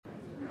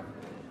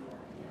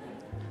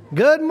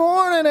Good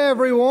morning,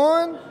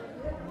 everyone.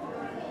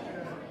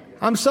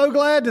 I'm so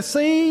glad to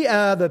see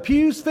the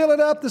pews filling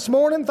up this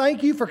morning.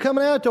 Thank you for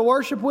coming out to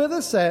worship with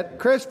us at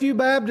Crestview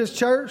Baptist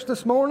Church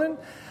this morning.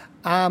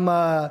 Like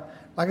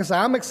I said,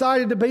 I'm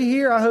excited to be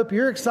here. I hope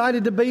you're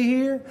excited to be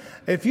here.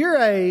 If you're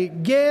a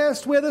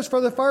guest with us for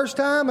the first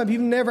time, if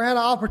you've never had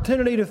an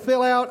opportunity to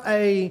fill out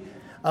a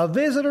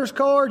visitor's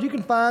card, you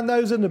can find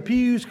those in the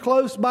pews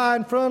close by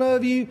in front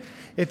of you.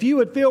 If you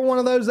would fill one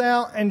of those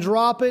out and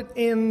drop it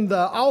in the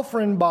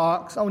offering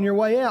box on your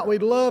way out,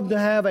 we'd love to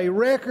have a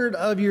record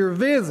of your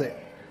visit.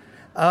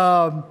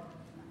 I've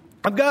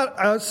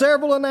got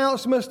several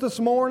announcements this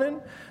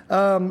morning.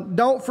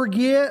 Don't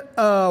forget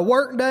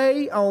work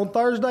day on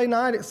Thursday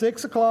night at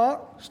 6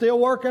 o'clock. Still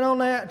working on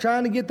that,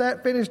 trying to get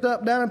that finished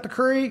up down at the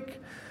creek.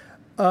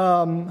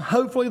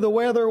 Hopefully the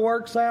weather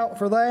works out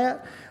for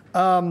that.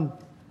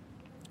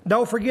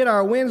 Don't forget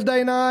our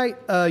Wednesday night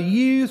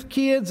youth,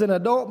 kids, and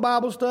adult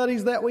Bible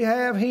studies that we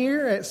have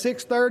here at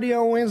 6:30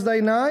 on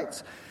Wednesday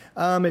nights.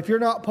 If you're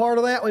not part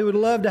of that, we would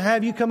love to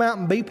have you come out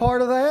and be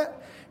part of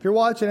that. If you're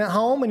watching at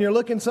home and you're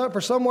looking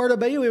for somewhere to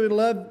be, we would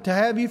love to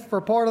have you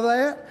for part of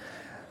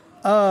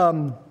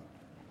that.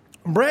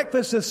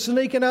 Breakfast is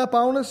sneaking up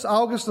on us,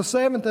 August the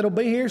 7th. It'll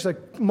be here, so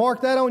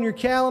mark that on your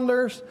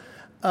calendars.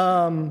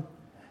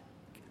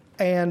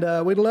 And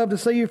we'd love to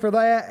see you for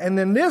that. And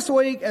then this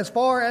week, as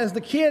far as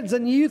the kids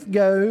and youth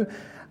go,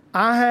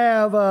 I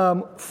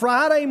have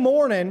Friday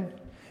morning.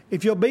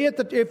 If you'll be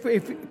at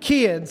if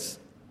kids,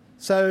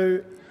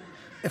 so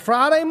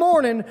Friday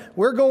morning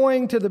we're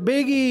going to the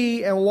Big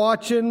E and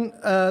watching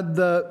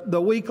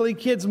the weekly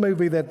kids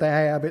movie that they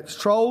have. It's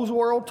Trolls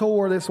World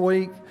Tour this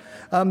week.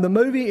 The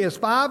movie is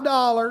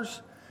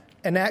 $5.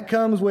 And that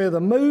comes with a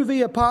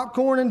movie, a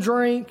popcorn and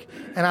drink,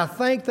 and I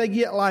think they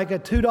get like a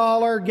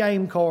 $2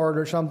 game card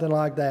or something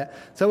like that.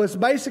 So it's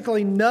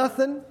basically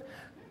nothing.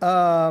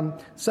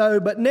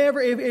 But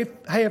never,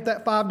 if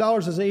that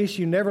 $5 is an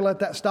issue, never let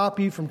that stop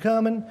you from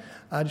coming.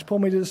 Just pull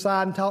me to the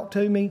side and talk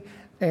to me,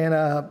 and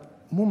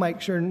we'll make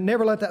sure,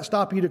 never let that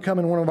stop you to come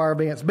in one of our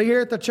events. Be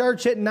here at the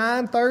church at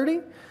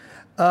 9:30.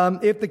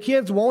 If the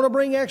kids want to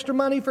bring extra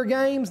money for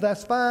games,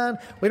 that's fine.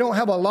 We don't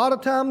have a lot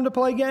of time to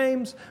play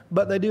games,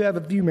 but they do have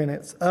a few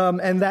minutes.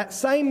 And that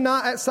same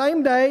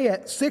day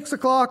at 6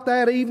 o'clock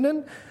that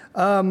evening,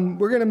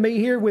 we're going to meet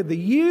here with the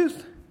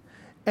youth,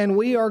 and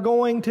we are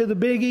going to the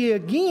Big E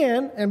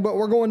again, but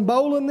we're going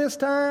bowling this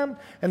time,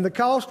 and the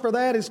cost for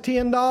that is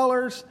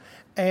 $10.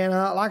 And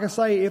like I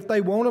say, if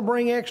they want to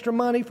bring extra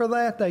money for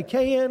that, they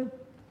can.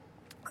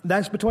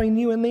 That's between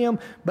you and them,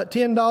 but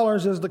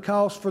 $10 is the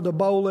cost for the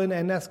bowling,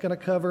 and that's going to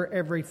cover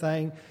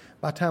everything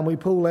by the time we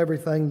pull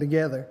everything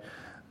together.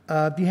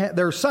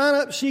 There are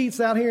sign-up sheets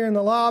out here in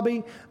the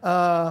lobby.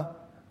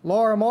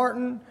 Laura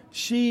Martin,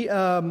 she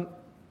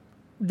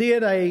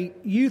did a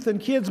youth and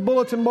kids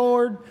bulletin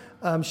board.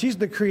 She's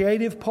the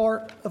creative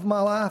part of my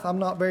life. I'm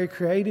not very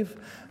creative.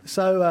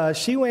 So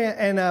she went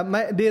and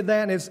did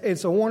that, and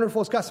it's a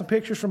wonderful. It's got some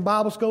pictures from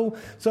Bible school.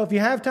 So if you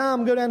have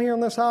time, go down here in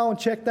this hall and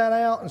check that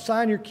out and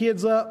sign your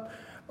kids up,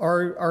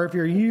 or if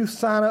you're youth,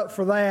 sign up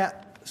for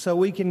that so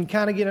we can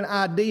kind of get an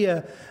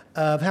idea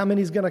of how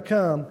many's going to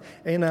come.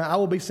 And I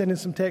will be sending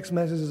some text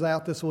messages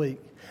out this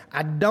week.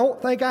 I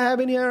don't think I have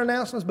any other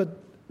announcements, but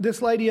this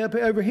lady up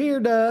over here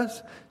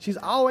does. She's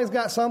always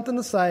got something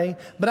to say.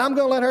 But I'm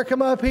going to let her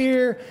come up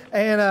here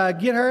and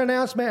get her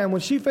announcement. And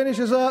when she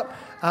finishes up,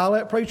 I'll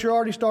let Preacher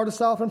Artie start us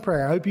off in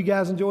prayer. I hope you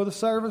guys enjoy the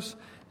service.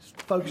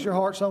 Focus your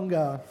hearts on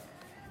God.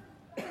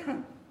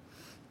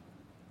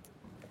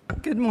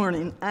 Good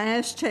morning. I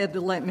asked Chad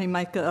to let me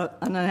make an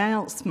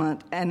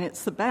announcement, and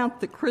it's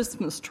about the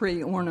Christmas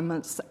tree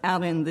ornaments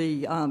out in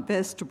the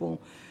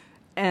vestibule.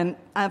 And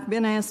I've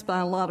been asked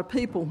by a lot of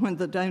people when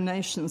the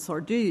donations are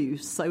due.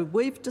 So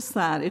we've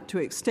decided to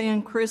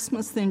extend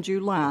Christmas in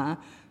July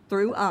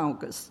through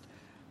August.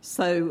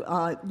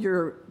 So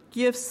your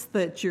gifts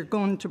that you're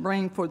going to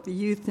bring for the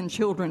youth and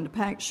children to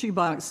pack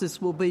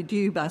shoeboxes will be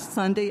due by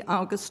Sunday,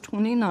 August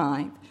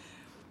 29th.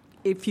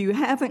 If you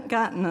haven't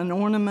gotten an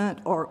ornament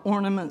or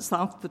ornaments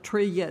off the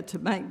tree yet to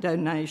make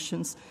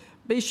donations,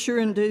 be sure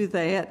and do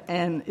that.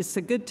 And it's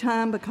a good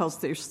time because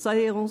there's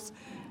sales.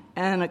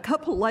 And a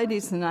couple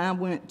ladies and I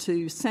went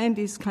to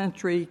Sandy's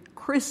Country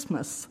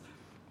Christmas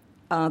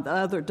the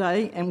other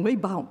day, and we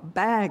bought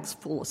bags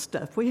full of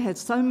stuff. We had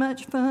so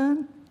much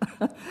fun.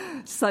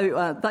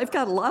 So they've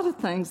got a lot of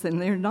things, and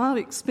they're not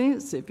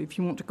expensive if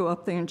you want to go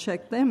up there and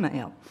check them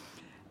out.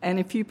 And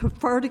if you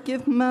prefer to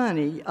give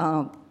money,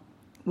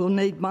 we'll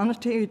need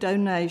monetary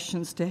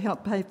donations to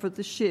help pay for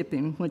the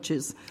shipping, which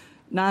is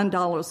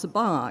 $9 a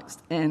box.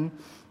 And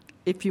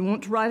if you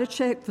want to write a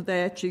check for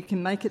that, you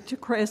can make it to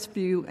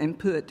Crestview and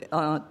put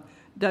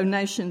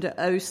donation to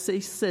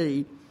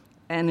OCC,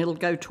 and it'll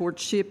go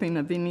towards shipping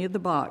of any of the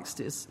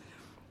boxes.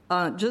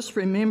 Just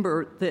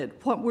remember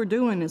that what we're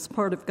doing is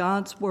part of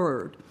God's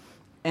Word.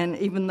 And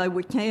even though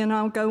we can't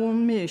all go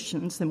on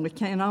missions and we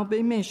can't all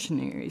be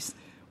missionaries,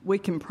 we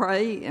can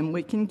pray and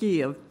we can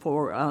give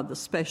for the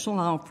special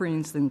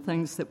offerings and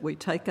things that we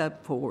take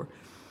up for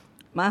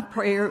My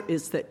prayer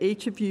is that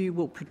each of you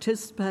will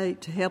participate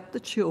to help the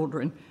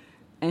children,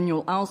 and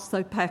you'll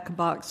also pack a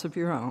box of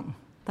your own.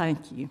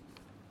 Thank you.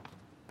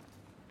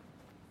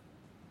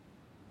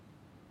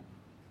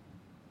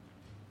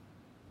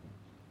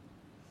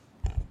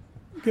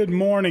 Good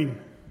morning.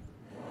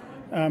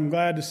 I'm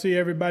glad to see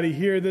everybody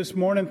here this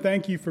morning.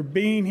 Thank you for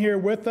being here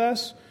with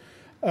us.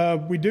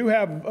 We do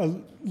have a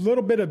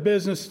little bit of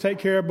business to take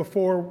care of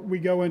before we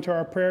go into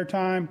our prayer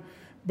time,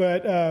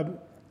 but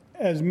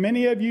as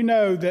many of you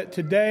know, that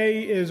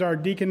today is our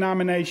deacon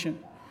nomination.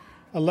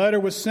 A letter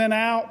was sent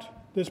out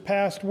this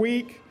past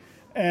week,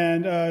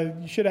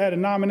 and you should have had a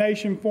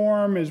nomination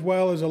form as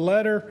well as a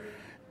letter.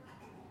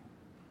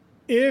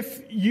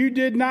 If you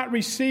did not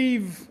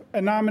receive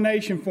a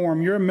nomination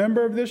form, you're a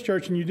member of this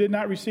church and you did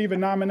not receive a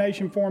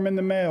nomination form in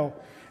the mail,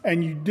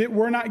 and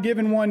we're not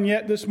given one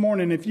yet this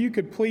morning, if you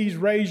could please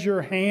raise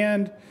your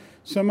hand.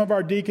 Some of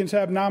our deacons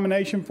have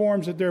nomination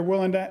forms that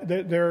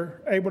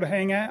they're able to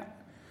hang out.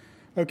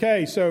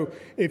 Okay, so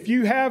if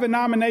you have a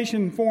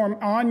nomination form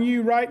on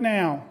you right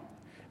now,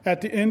 at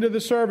the end of the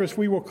service,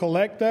 we will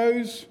collect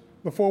those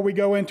before we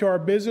go into our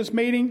business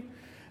meeting,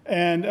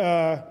 and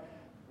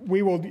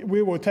we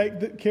will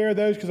take care of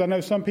those, because I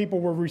know some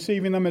people were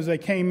receiving them as they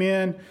came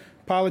in.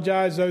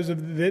 Apologize those that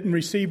didn't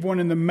receive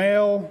one in the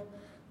mail;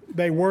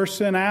 they were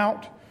sent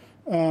out.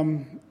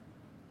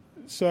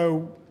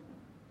 So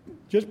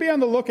just be on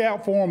the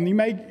lookout for them. You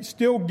may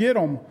still get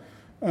them.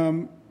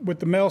 With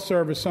the mail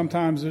service,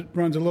 sometimes it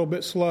runs a little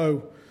bit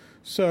slow.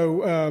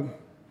 So,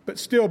 but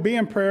still be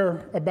in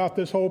prayer about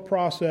this whole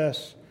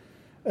process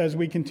as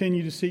we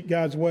continue to seek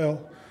God's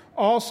will.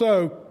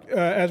 Also,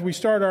 as we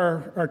start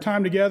our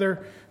time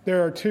together,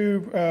 there are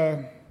two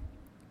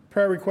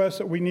prayer requests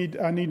that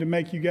I need to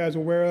make you guys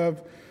aware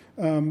of.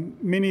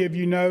 Many of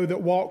you know that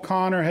Walt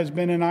Connor has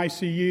been in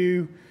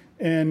ICU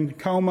in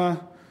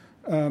coma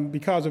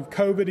because of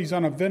COVID. He's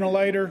on a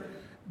ventilator.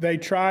 They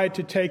tried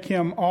to take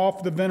him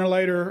off the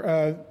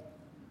ventilator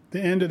the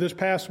end of this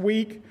past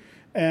week,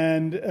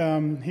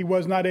 and he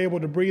was not able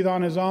to breathe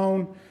on his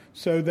own,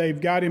 so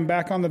they've got him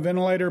back on the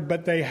ventilator,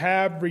 but they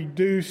have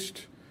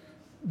reduced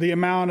the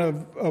amount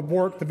of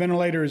work the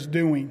ventilator is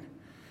doing.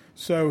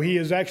 So he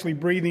is actually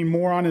breathing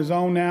more on his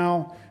own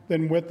now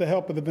than with the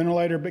help of the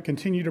ventilator, but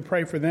continue to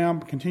pray for them,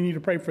 continue to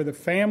pray for the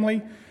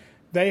family.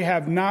 They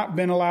have not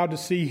been allowed to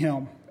see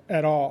him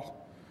at all.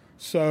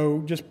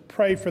 So just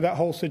pray for that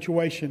whole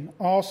situation.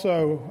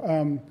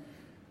 Also,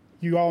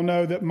 you all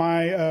know that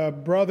my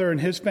brother and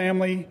his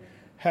family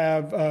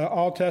have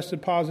all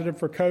tested positive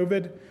for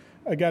COVID.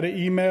 I got an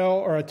email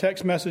or a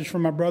text message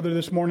from my brother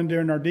this morning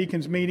during our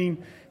deacons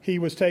meeting. He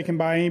was taken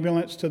by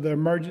ambulance to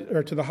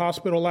the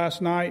hospital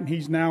last night, and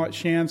he's now at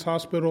Shands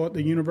Hospital at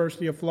the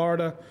University of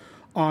Florida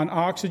on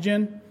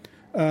oxygen.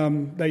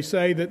 They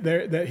say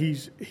that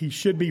he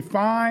should be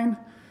fine,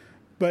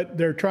 but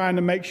they're trying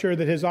to make sure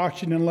that his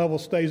oxygen level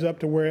stays up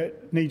to where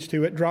it needs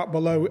to. It dropped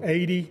below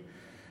 80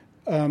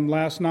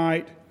 last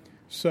night.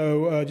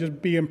 So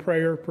just be in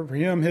prayer for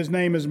him. His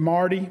name is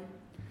Marty,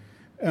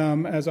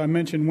 as I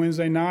mentioned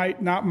Wednesday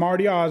night. Not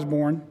Marty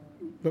Osborne,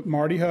 but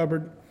Marty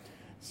Hubbard.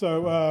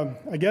 So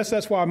I guess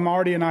that's why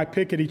Marty and I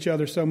pick at each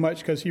other so much,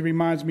 because he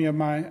reminds me of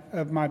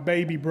my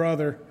baby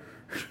brother.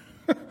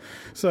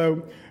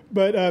 So,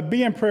 but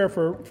be in prayer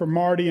for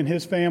Marty and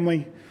his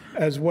family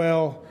as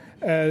well.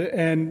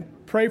 And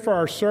pray for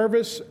our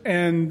service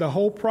and the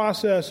whole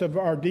process of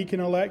our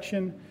deacon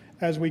election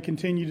as we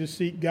continue to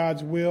seek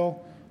God's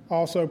will.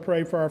 Also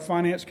pray for our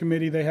finance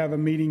committee. They have a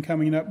meeting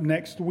coming up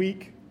next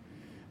week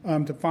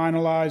to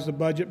finalize the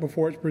budget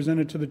before it's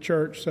presented to the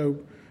church. So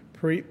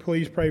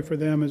please pray for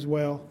them as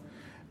well.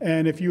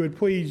 And if you would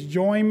please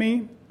join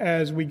me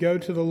as we go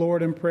to the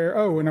Lord in prayer.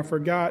 Oh, and I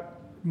forgot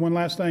one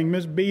last thing.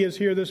 Miss B is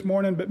here this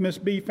morning, but Miss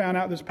B found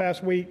out this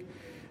past week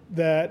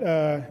that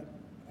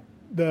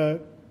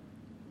the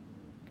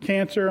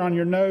cancer on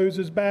your nose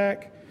is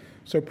back.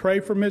 So pray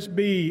for Miss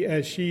B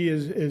as she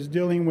is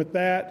dealing with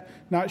that.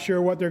 Not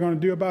sure what they're going to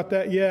do about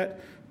that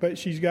yet, but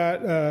she's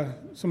got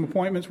some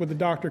appointments with the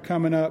doctor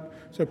coming up.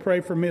 So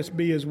pray for Miss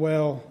B as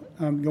well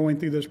going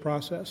through this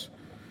process.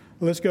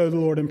 Let's go to the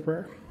Lord in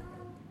prayer.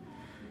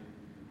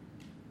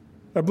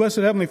 Our blessed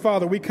Heavenly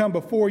Father, we come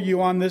before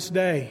you on this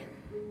day.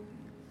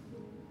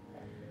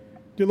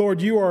 Dear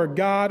Lord, you are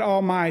God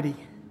Almighty.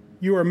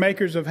 You are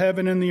makers of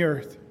heaven and the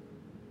earth.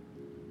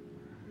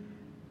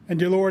 And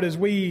dear Lord, as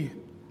we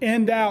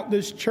end out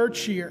this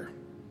church year,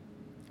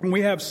 and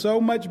we have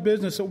so much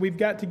business that we've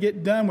got to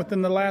get done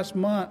within the last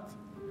month,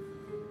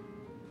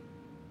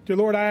 dear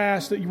Lord, I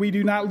ask that we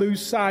do not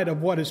lose sight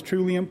of what is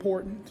truly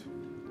important.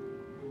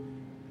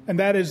 And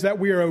that is that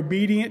we are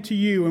obedient to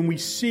you and we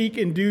seek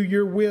and do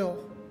your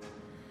will.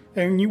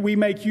 And we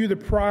make you the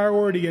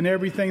priority in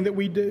everything that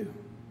we do.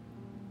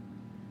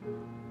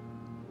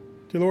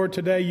 Dear Lord,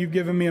 today you've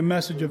given me a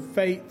message of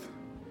faith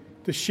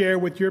to share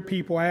with your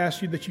people. I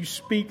ask you that you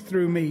speak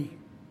through me.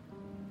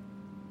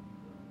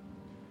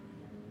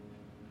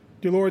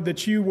 Dear Lord,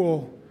 that you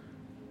will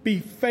be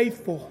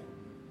faithful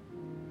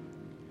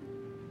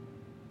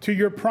to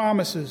your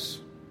promises,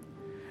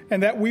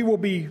 and that we will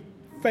be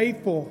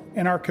faithful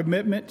in our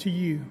commitment to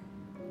you.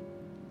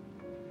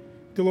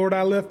 Dear Lord,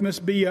 I lift Miss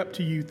B up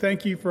to you.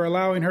 Thank you for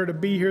allowing her to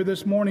be here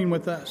this morning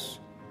with us.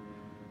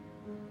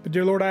 But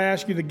dear Lord, I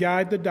ask you to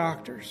guide the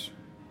doctors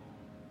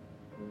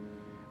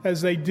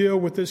as they deal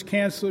with this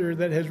cancer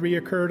that has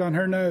reoccurred on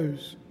her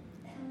nose.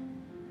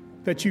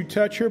 That you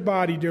touch her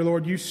body, dear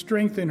Lord. You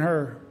strengthen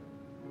her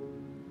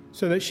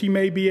so that she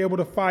may be able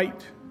to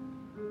fight.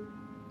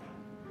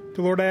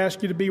 Dear Lord, I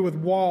ask you to be with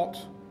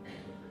Walt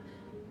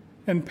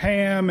and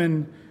Pam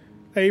and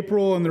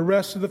April and the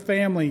rest of the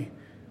family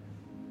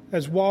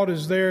as Walt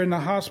is there in the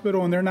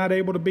hospital and they're not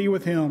able to be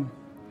with him.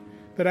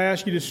 That I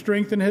ask you to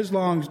strengthen his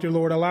lungs, dear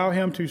Lord. Allow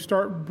him to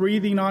start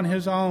breathing on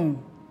his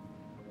own.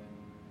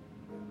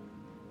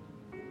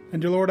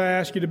 And dear Lord, I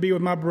ask you to be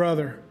with my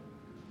brother,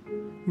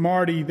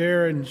 Marty,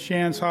 there in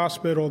Shands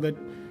Hospital, that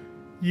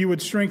you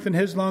would strengthen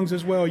his lungs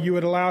as well. You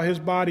would allow his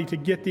body to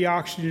get the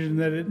oxygen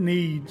that it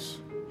needs.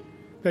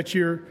 That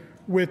you're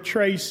with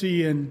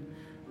Tracy and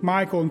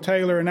Michael and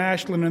Taylor and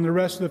Ashlyn and the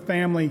rest of the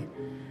family,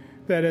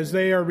 that as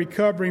they are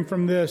recovering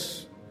from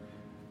this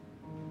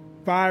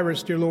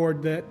virus, dear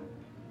Lord, that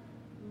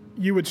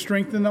you would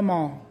strengthen them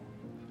all.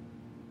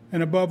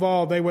 And above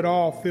all, they would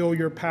all feel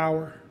your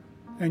power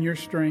and your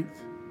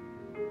strength.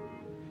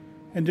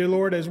 And dear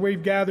Lord, as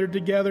we've gathered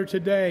together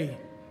today,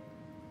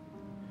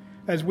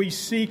 as we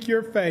seek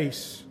your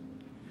face,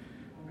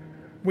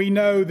 we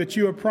know that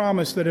you have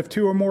promised that if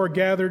two or more are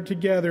gathered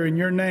together in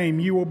your name,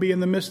 you will be in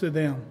the midst of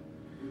them.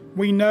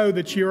 We know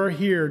that you are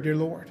here, dear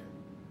Lord.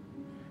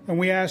 And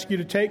we ask you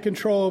to take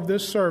control of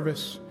this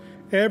service,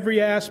 every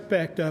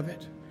aspect of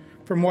it,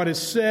 from what is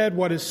said,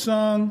 what is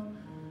sung,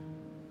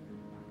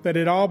 that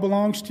it all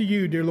belongs to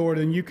you, dear Lord,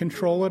 and you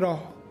control it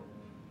all.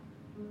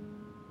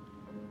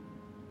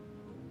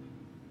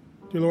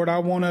 Dear Lord, I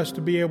want us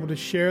to be able to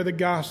share the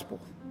gospel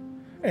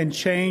and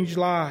change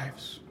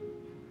lives,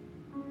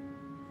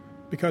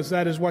 because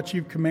that is what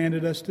you've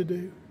commanded us to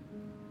do.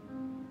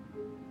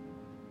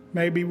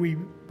 Maybe we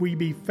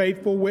be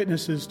faithful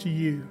witnesses to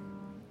you,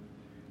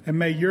 and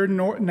may your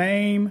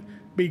name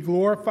be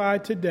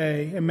glorified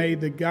today, and may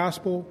the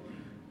gospel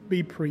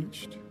be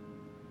preached.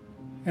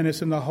 And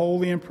it's in the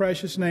holy and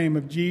precious name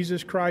of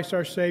Jesus Christ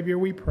our Savior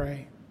we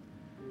pray.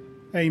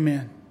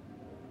 Amen.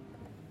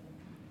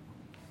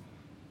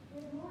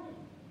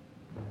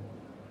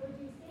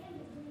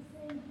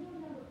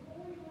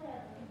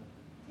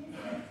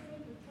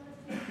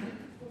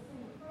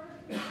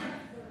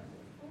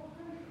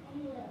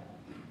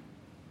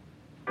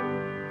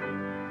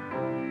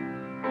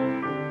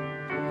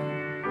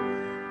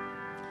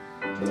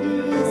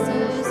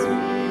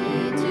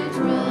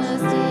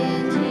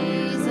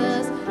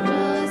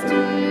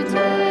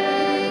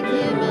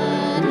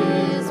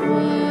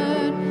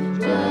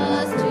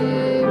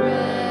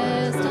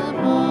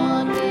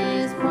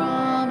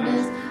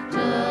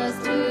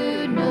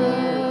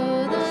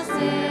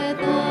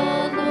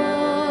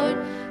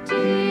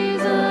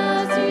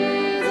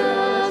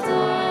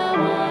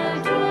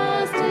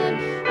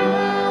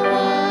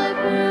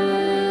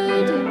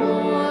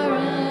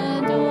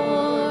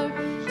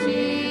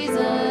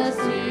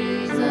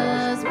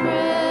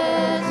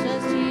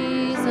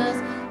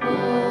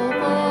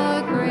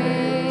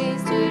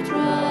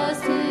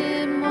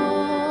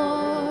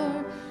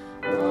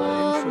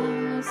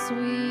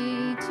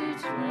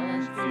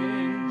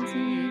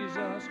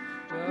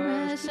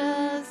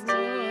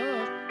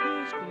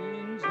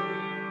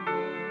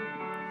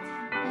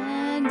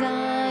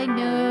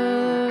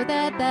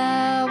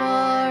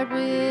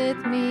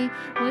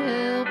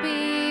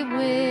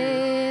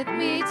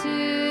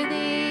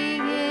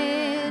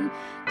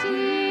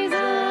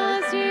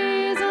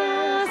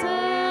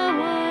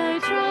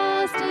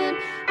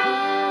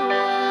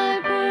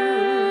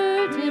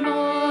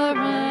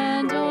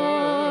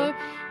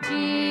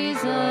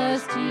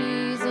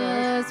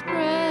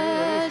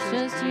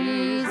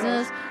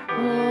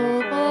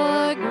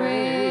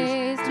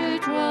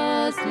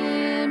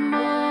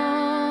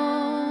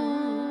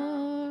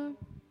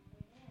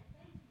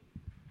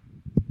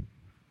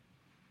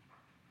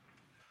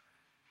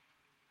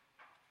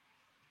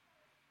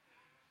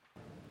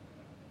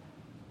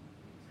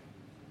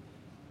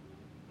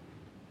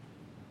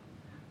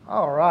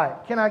 All right.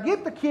 Can I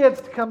get the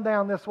kids to come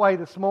down this way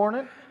this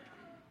morning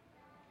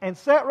and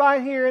sit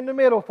right here in the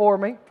middle for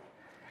me?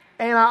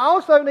 And I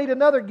also need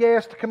another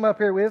guest to come up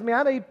here with me.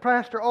 I need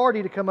Pastor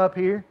Artie to come up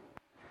here.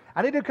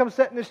 I need to come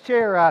sit in this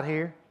chair right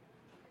here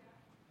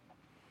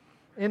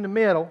in the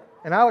middle.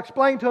 And I'll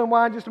explain to him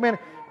why in just a minute.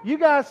 You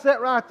guys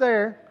sit right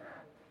there.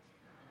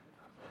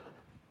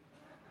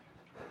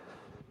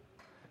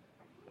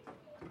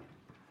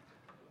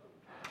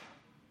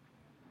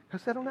 Go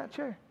sit on that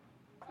chair.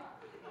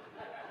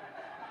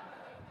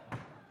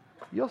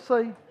 You'll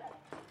see.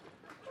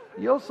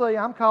 You'll see.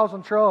 I'm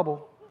causing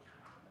trouble.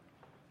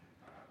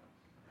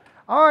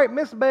 All right,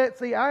 Miss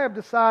Betsy, I have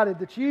decided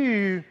that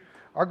you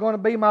are going to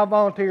be my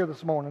volunteer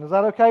this morning. Is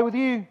that okay with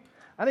you?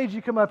 I need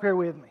you to come up here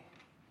with me.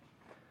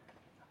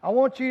 I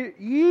want you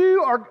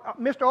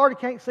Mr. Artie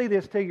can't see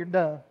this till you're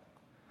done,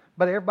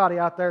 but everybody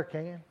out there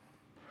can.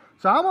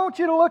 So I want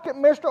you to look at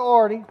Mr.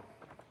 Artie,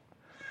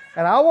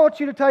 and I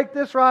want you to take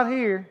this right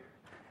here,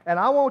 and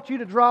I want you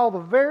to draw the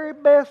very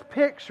best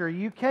picture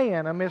you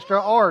can of Mr.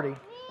 Artie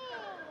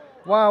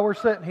while we're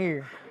sitting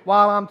here,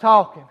 while I'm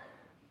talking.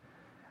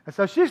 And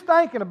so she's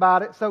thinking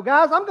about it. So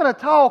guys, I'm going to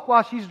talk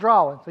while she's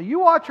drawing. So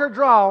you watch her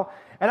draw,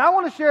 and I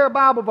want to share a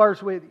Bible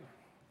verse with you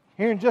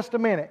here in just a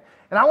minute.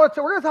 And we're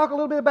going to talk a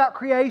little bit about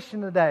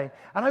creation today.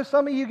 I know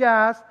some of you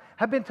guys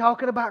have been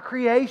talking about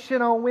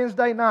creation on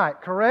Wednesday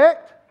night,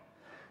 correct?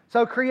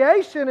 So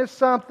creation is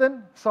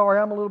something, sorry,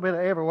 I'm a little bit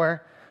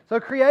everywhere. So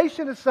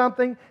creation is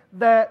something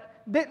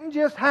that didn't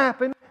just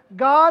happen.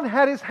 God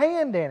had His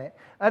hand in it.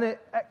 And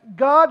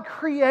God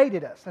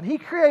created us. And He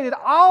created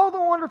all the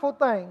wonderful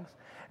things.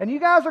 And you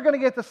guys are going to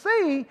get to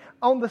see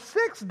on the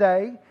sixth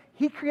day,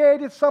 He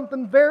created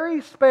something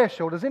very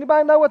special. Does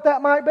anybody know what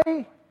that might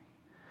be?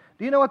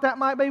 Do you know what that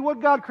might be? What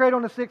did God create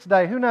on the sixth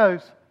day? Who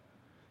knows?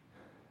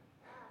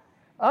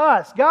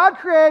 Us. God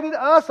created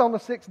us on the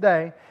sixth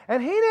day.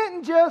 And He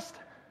didn't just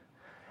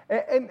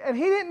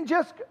He didn't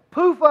just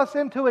poof us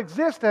into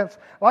existence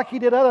like He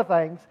did other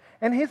things.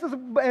 And I'm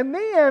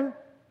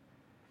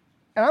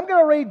going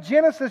to read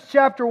Genesis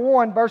chapter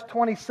 1, verse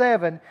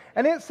 27.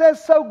 And it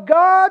says, "So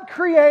God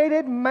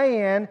created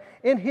man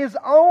in His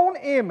own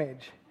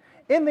image.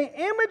 In the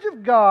image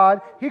of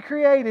God, He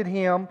created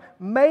him.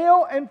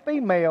 Male and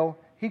female,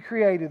 He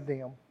created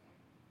them."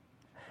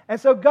 And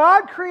so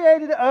God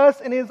created us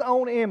in His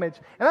own image.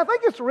 And I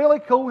think it's really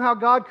cool how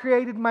God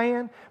created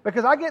man,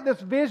 because I get this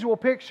visual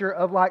picture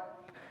of like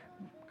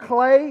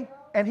clay,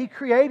 and He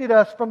created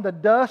us from the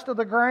dust of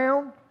the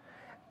ground.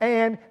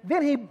 And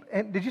then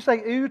did you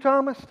say ew,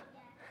 Thomas?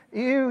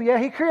 Ew, yeah.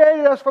 He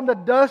created us from the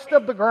dust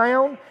of the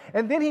ground,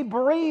 and then He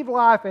breathed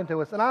life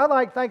into us. And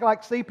I think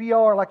like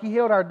CPR, like He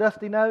held our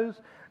dusty nose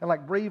and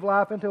like breathed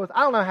life into us.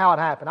 I don't know how it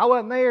happened. I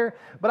wasn't there,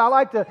 but I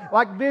like to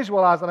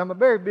visualize it. I'm a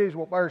very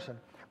visual person.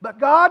 But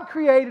God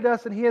created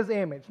us in His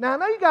image. Now, I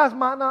know you guys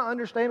might not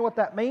understand what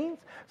that means,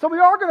 so we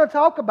are going to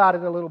talk about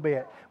it a little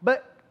bit.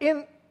 But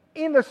in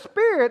the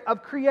spirit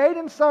of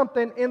creating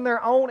something in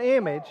their own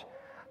image,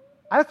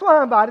 that's why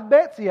I invited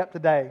Betsy up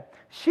today.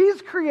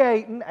 She's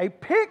creating a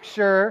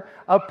picture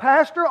of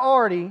Pastor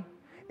Artie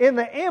in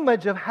the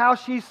image of how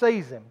she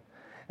sees him.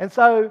 And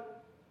so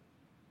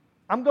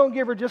I'm going to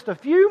give her just a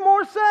few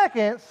more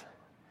seconds,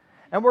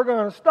 and we're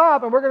going to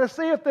stop, and we're going to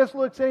see if this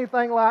looks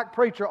anything like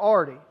Preacher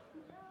Artie.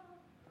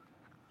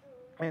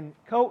 And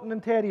Colton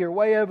and Teddy are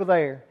way over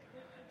there.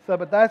 So,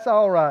 but that's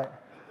all right.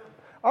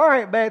 All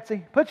right,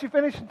 Betsy, put your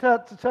finishing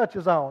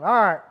touches on.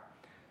 All right.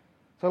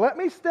 So let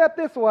me step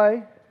this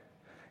way.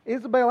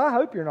 Isabel, I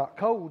hope you're not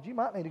cold. You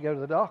might need to go to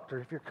the doctor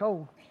if you're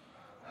cold.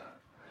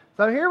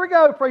 So here we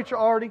go, Preacher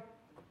Artie.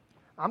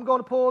 I'm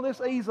going to pull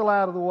this easel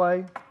out of the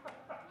way.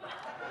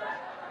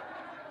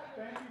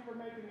 Thank you for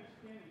making me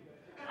skinny.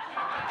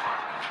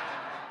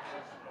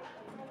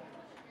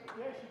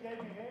 Yeah, she gave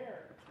me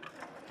hair.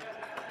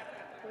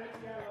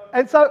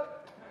 And so,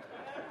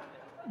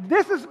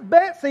 this is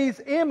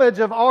Betsy's image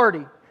of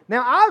Artie.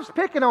 Now, I was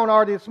picking on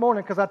Artie this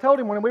morning because I told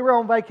him when we were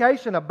on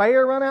vacation, a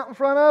bear ran out in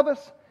front of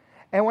us.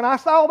 And when I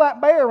saw that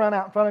bear run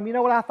out in front of him, you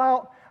know what I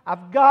thought?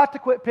 I've got to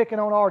quit picking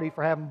on Artie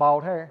for having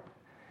bald hair.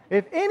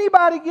 If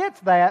anybody gets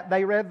that,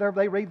 they read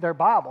their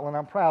Bible, and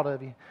I'm proud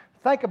of you.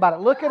 Think about it.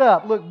 Look it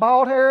up. Look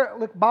bald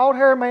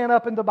hair man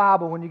up in the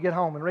Bible when you get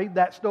home and read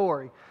that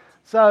story.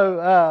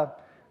 So,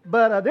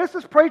 but this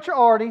is Preacher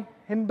Artie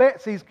in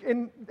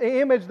the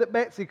image that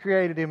Betsy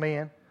created him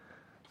in.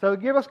 So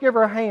give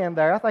her a hand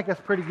there. I think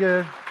that's pretty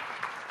good.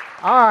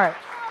 All right.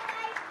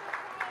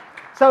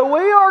 So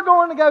we are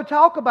going to go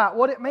talk about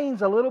what it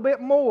means a little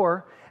bit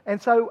more.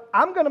 And so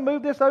I'm going to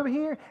move this over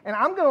here, and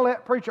I'm going to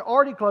let Preacher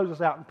Artie close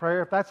us out in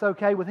prayer, if that's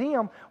okay with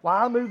him,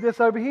 while I move this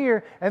over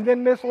here. And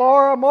then Miss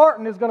Laura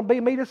Martin is going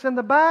to meet us in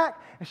the back,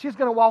 and she's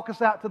going to walk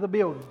us out to the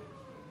building.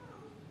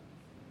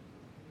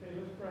 Okay,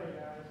 let's pray,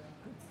 guys.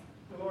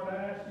 So Lord, I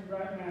ask you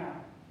right now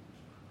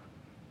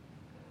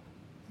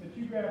that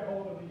you grab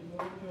hold of these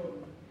little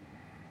children.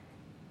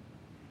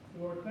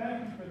 Lord,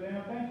 thank you for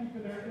them. Thank you for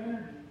their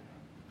energy.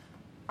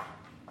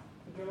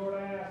 Dear Lord,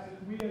 I ask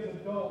that we as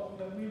adults,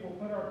 that we will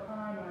put our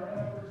time and our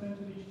efforts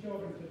into these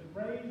children to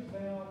raise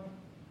them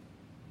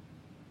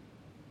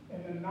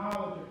in the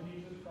knowledge of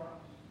Jesus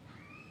Christ.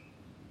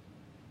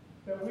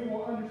 That we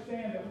will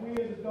understand that we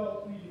as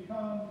adults need to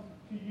come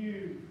to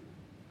you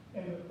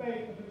in the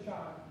faith of a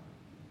child.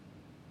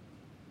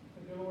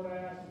 Dear Lord, I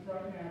ask that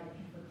right now that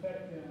you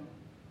protect them.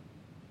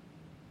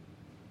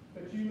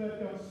 That you let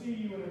them see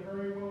you in a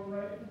very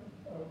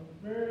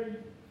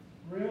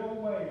real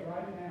way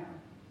right now.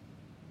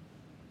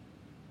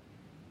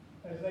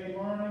 As they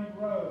learn and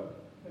grow,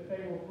 that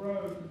they will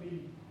grow to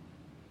be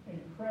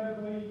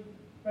incredibly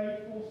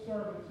faithful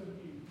servants of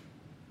you.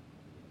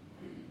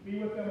 Be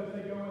with them as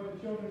they go into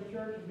the children's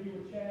church, and be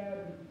with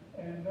Chad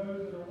and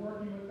those that are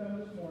working with them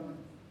this morning,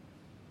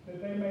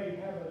 that they may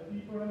have a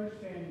deeper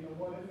understanding of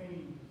what it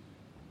means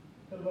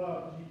to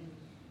love Jesus.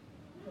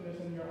 And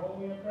it's in your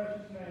holy and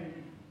precious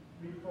name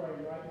we pray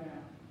right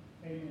now.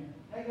 Amen.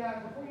 Hey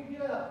guys, before you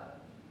get up,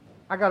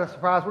 I got a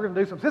surprise. We're going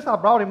to do something. Since I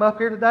brought him up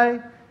here today,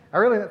 I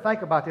really didn't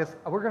think about this.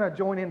 We're going to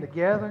join in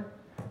together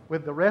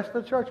with the rest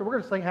of the church, and we're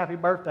going to sing happy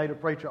birthday to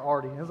Preacher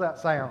Artie. How's that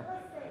sound?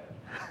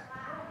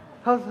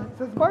 Because it's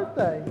his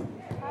birthday.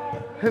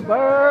 Happy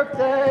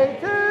birthday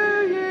to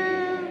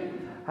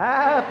you.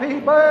 Happy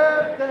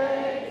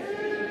birthday to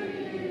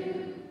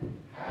you.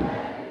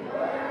 Happy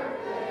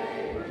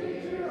birthday,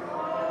 Preacher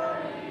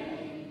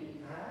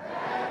Artie.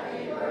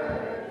 Happy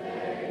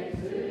birthday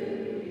to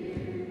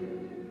you.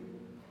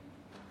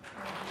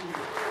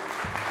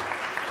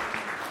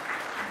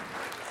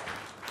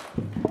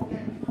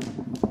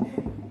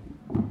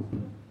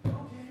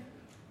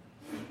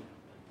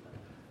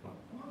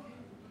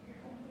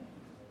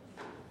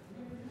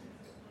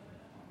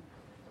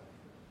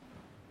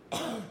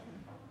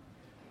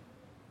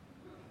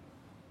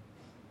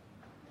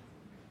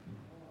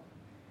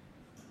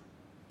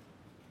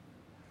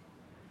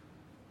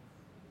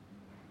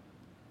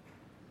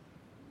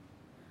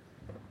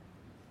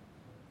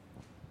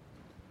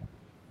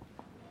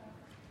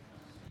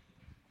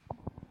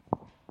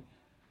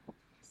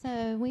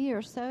 So we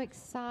are so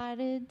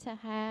excited to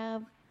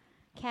have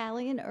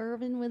Callie and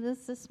Irvin with us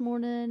this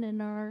morning,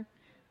 and our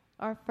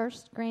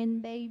first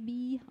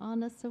grandbaby,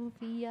 Anna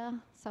Sophia.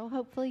 So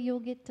hopefully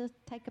you'll get to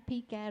take a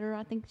peek at her.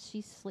 I think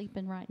she's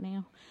sleeping right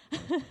now.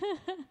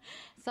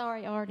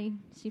 Sorry, Artie.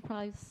 She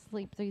probably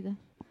sleep through the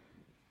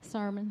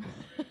sermon.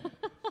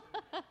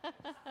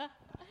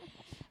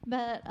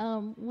 But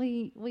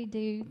we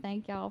do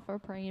thank y'all for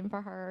praying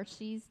for her.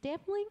 She's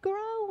definitely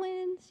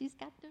growing. She's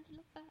got those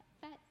little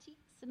fat cheeks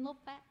and little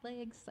fat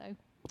legs. So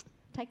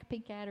take a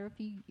peek at her if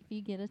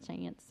you get a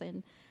chance.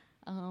 And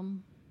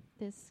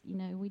this,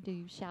 we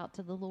do shout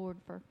to the Lord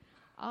for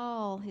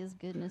all His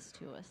goodness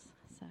to us.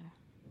 So.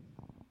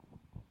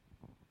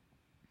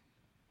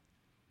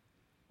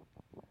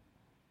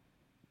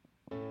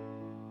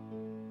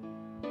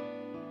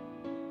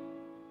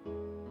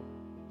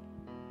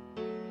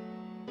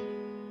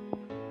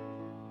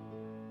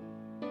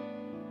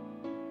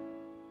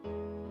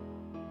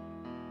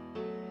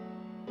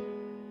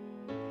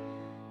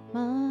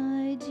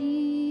 My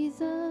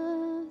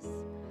Jesus,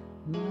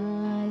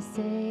 my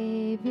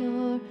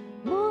Savior,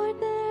 Lord,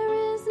 there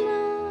is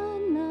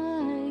none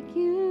like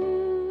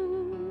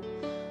you.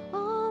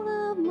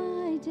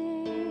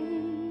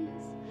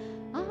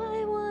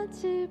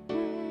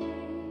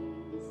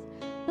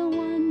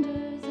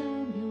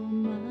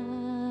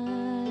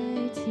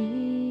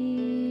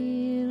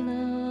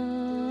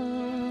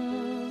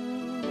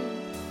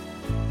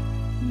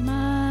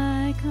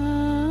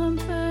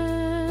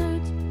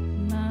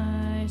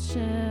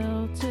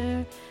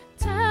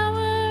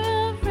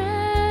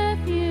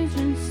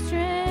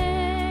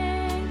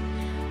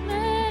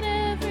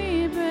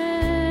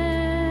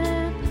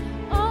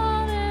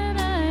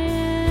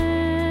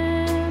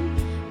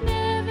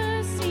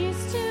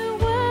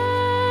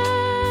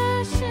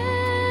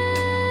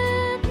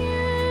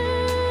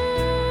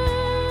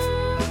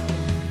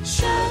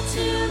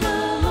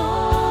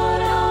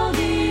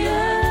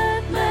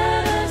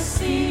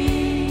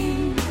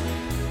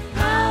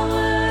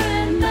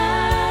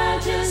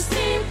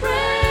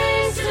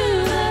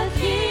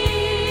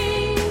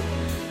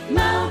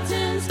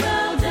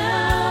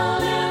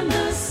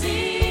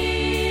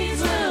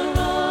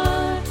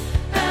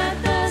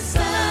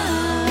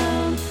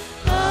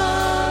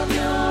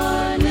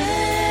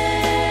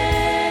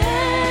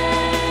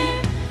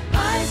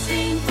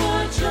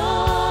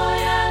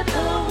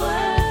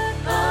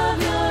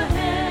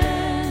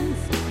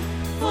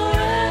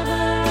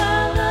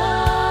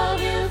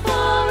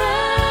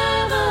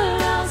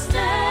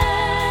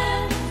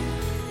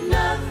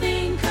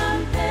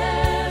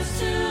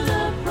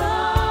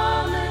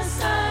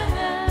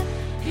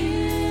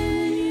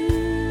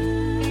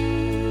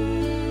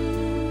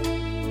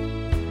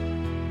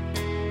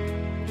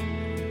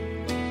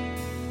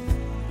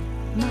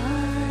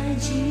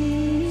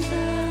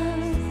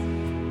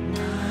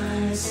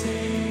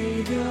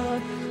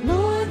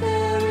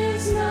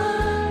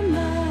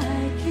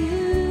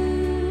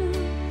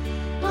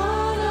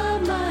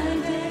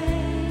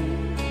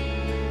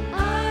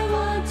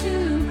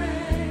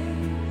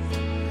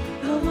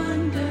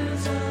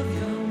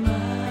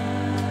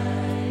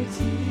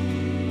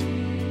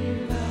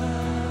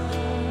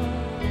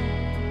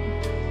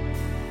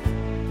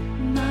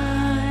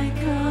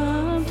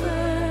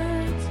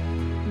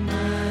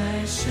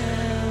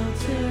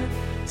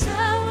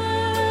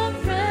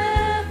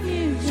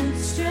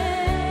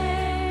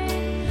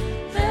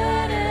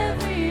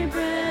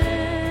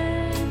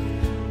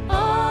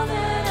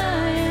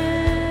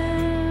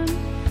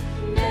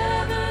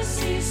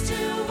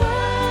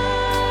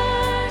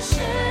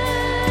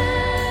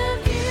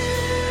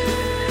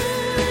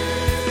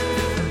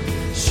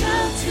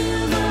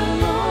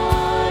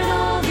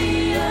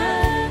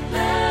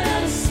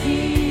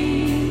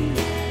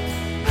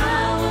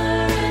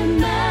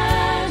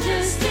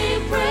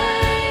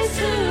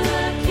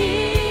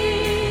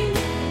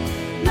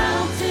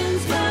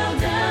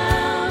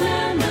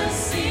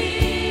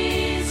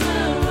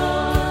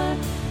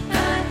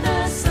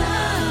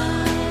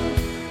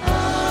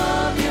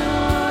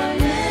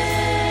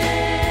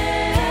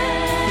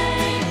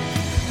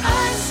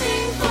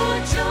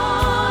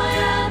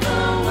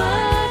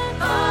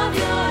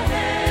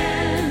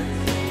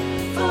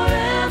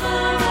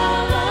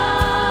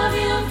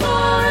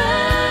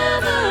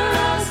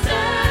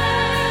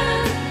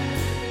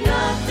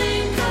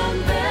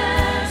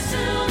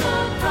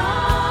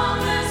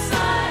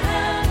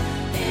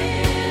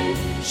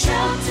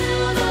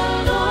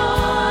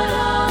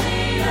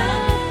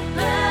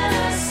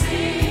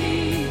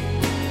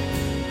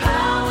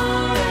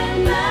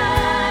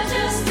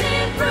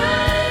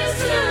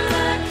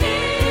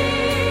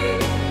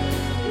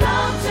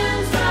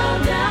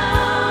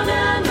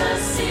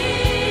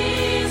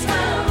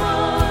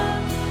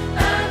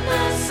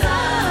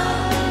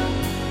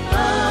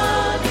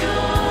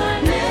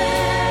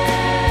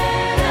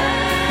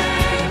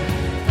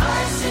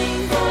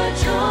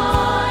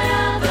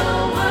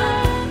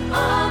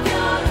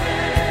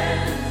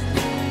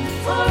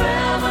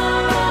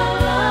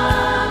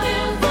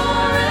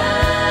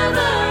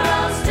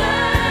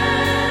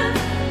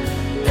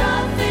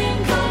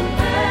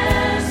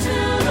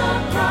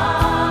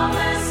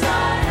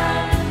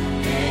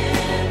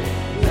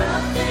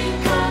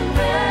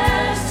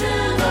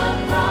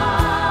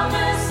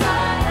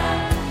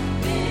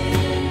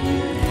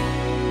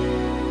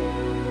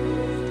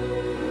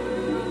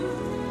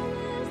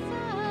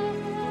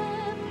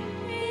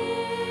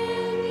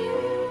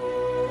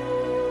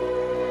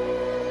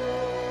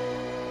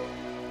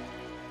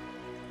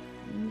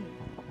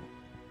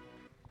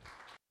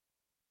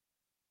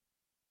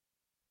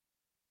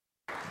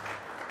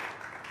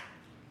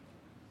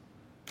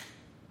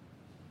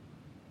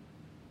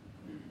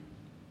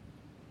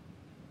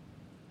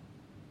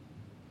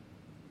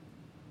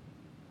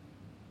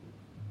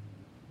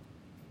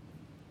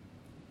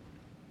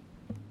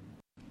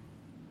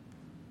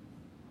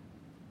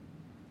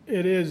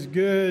 it is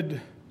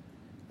good.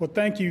 Well,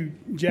 thank you,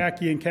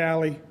 Jackie and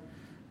Callie.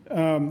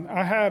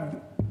 I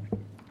have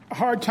a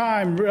hard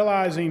time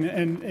realizing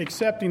and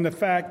accepting the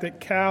fact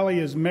that Callie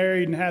is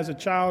married and has a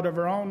child of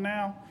her own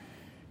now.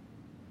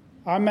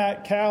 I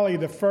met Callie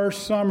the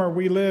first summer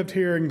we lived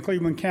here in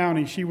Cleveland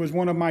County. She was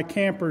one of my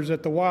campers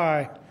at the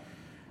Y,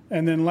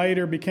 and then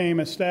later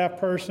became a staff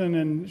person,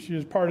 and she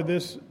was part of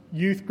this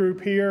youth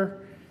group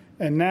here.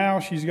 And now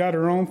she's got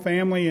her own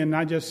family, and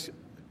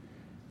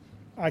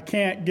I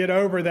can't get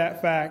over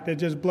that fact. It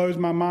just blows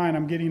my mind.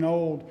 I'm getting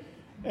old.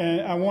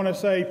 And I want to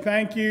say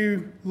thank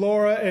you,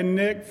 Laura and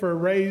Nick, for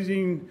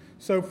raising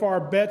so far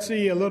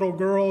Betsy, a little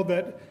girl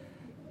that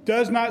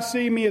does not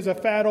see me as a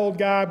fat old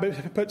guy,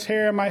 but puts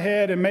hair in my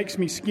head and makes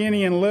me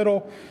skinny and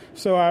little.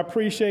 So I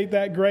appreciate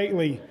that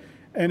greatly.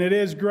 And it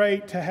is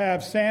great to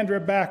have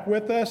Sandra back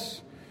with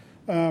us.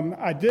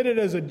 I did it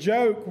as a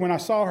joke when I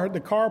saw the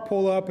car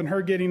pull up and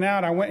her getting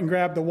out. I went and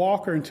grabbed the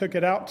walker and took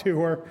it out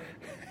to her.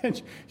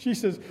 And she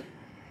says,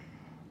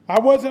 I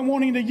wasn't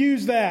wanting to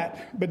use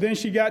that. But then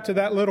she got to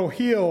that little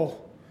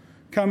hill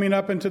coming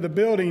up into the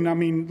building. I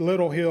mean,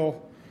 little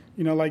hill,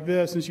 like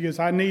this. And she goes,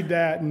 I need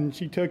that. And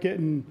she took it,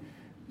 and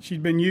she's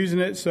been using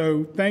it.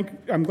 So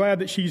I'm glad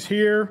that she's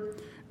here.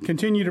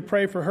 Continue to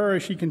pray for her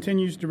as she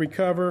continues to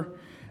recover.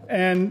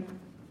 And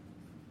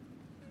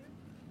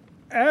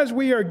as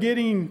we are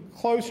getting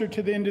closer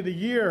to the end of the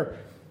year,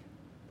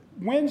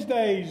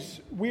 Wednesdays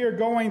we are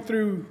going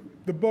through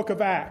the book of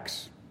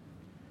Acts.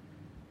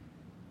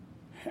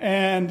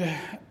 And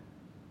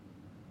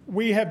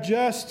we have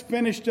just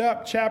finished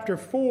up chapter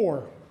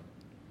 4.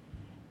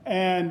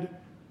 And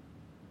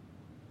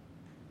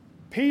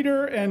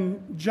Peter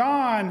and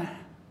John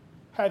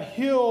had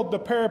healed the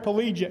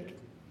paraplegic,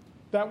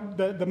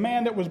 the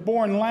man that was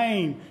born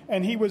lame,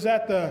 and he was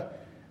at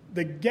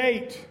the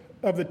gate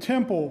of the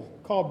temple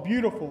called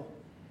Beautiful.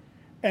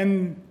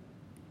 And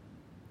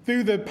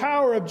through the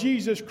power of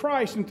Jesus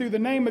Christ and through the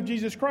name of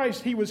Jesus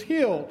Christ, he was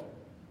healed.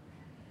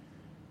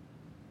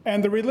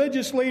 And the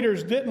religious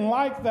leaders didn't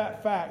like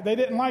that fact. They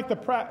didn't like the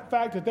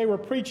fact that they were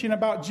preaching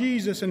about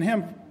Jesus and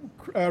him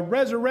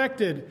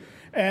resurrected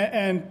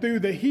and through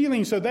the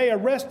healing. So they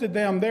arrested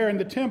them there in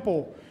the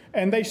temple.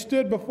 And they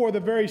stood before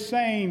the very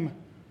same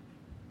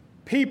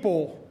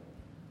people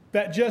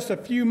that just a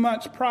few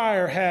months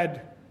prior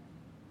had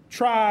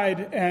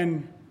tried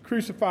and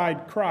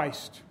crucified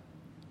Christ.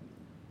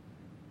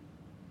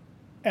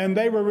 And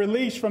they were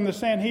released from the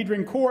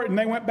Sanhedrin court, and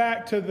they went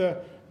back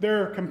to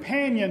their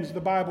companions,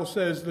 the Bible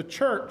says, the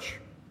church.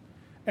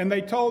 And they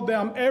told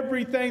them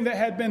everything that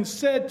had been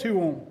said to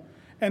them.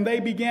 And they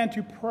began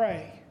to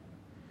pray.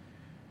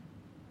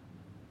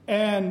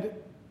 And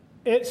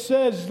it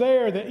says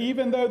there that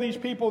even though these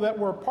people that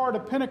were part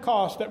of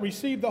Pentecost, that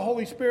received the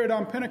Holy Spirit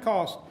on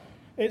Pentecost,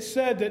 it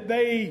said that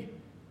they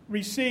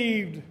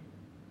received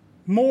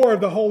more of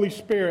the Holy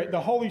Spirit.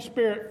 The Holy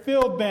Spirit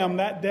filled them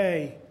that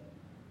day.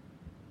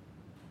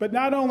 But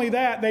not only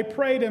that, they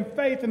prayed in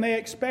faith and they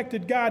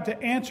expected God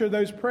to answer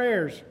those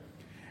prayers.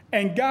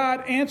 And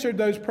God answered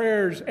those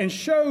prayers and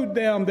showed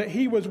them that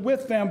he was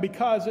with them,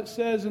 because it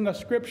says in the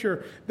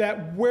scripture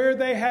that where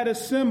they had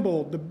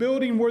assembled, the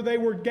building where they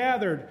were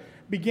gathered,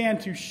 began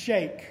to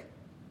shake.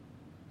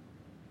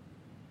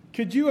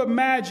 Could you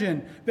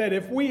imagine that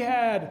if we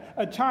had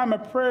a time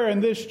of prayer in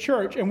this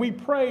church and we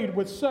prayed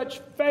with such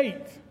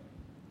faith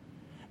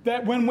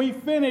that when we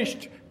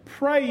finished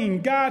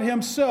praying, God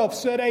himself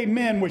said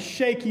amen, was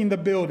shaking the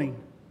building?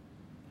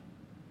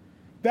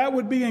 That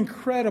would be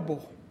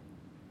incredible.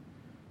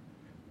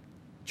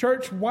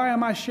 Church, why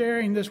am I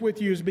sharing this with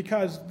you? Is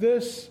because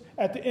this,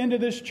 at the end of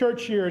this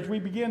church year, as we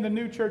begin the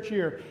new church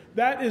year,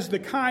 that is the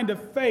kind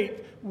of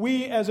faith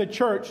we as a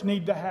church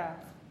need to have.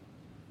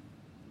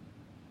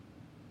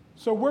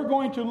 So we're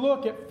going to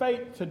look at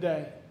faith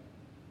today.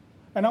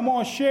 And I'm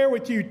going to share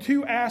with you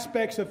two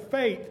aspects of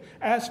faith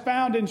as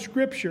found in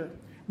Scripture.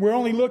 We're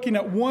only looking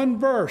at one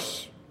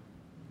verse.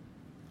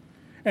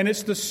 And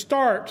it's the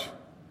start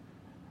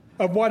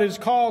of what is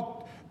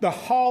called the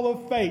Hall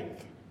of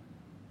Faith.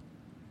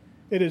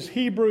 It is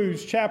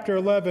Hebrews chapter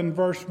 11,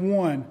 verse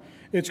 1.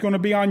 It's going to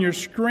be on your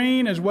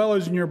screen as well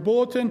as in your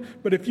bulletin.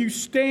 But if you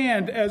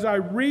stand as I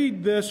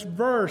read this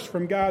verse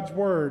from God's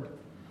Word.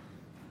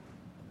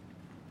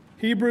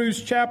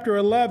 Hebrews chapter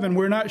 11,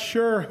 we're not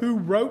sure who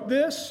wrote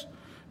this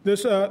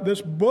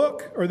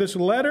book or this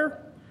letter.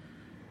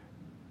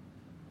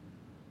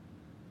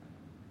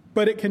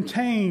 But it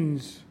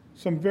contains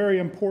some very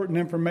important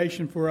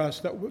information for us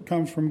that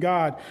comes from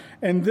God.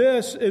 And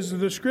this is the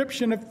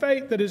description of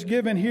faith that is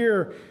given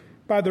here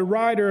by the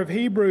writer of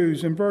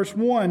Hebrews in verse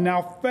 1.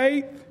 Now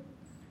faith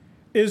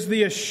is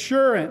the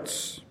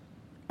assurance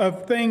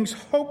of things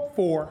hoped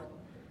for,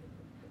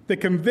 the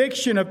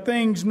conviction of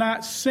things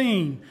not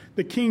seen.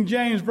 The King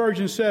James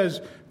Version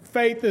says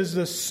faith is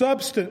the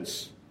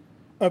substance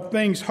of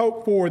things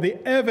hoped for,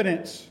 the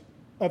evidence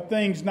of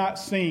things not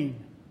seen.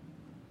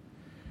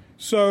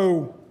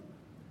 So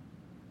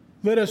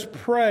let us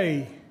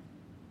pray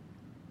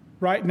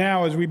right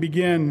now as we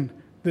begin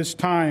this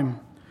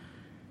time.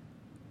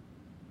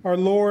 our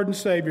Lord and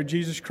Savior,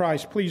 Jesus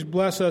Christ, please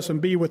bless us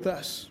and be with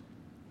us.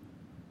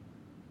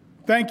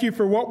 Thank you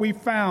for what we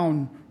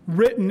found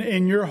written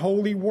in your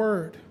holy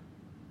word.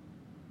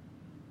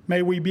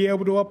 May we be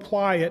able to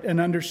apply it and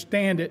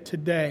understand it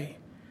today.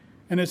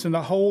 And it's in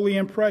the holy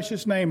and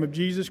precious name of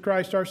Jesus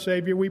Christ, our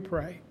Savior, we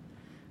pray.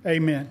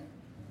 Amen.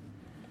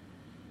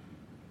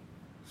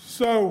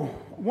 So,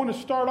 I want to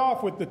start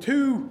off with the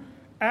two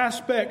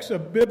aspects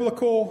of a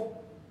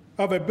biblical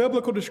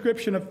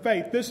description of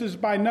faith. This is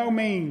by no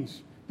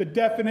means the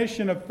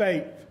definition of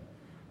faith,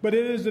 but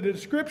it is a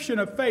description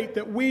of faith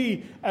that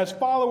we, as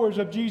followers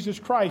of Jesus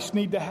Christ,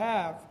 need to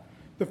have.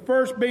 The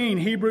first being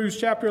Hebrews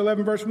chapter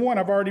 11, verse 1.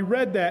 I've already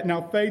read that.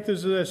 Now, faith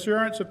is the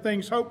assurance of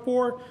things hoped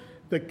for,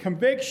 the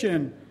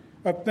conviction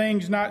of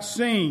things not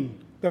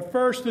seen. The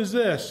first is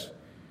this: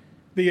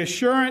 the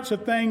assurance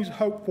of things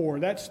hoped for.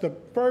 That's the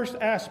first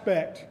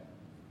aspect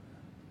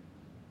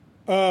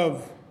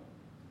of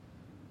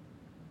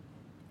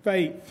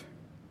faith.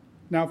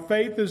 Now,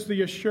 faith is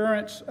the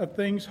assurance of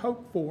things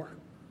hoped for.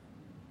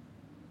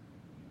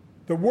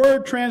 The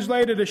word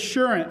translated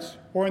assurance,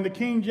 or in the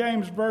King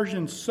James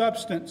Version,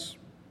 substance,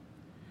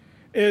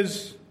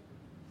 is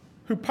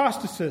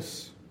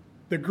hypostasis,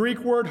 the Greek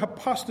word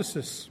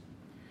hypostasis.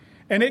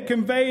 And it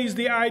conveys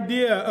the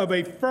idea of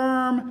a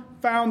firm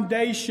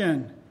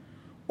foundation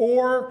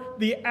or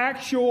the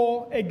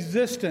actual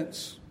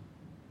existence.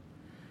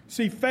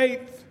 See,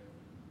 faith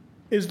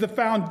is the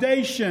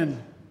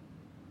foundation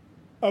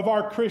of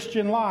our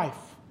Christian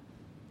life.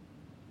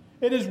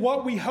 It is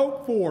what we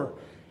hope for.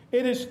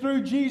 It is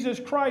through Jesus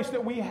Christ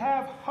that we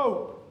have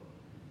hope.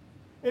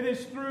 It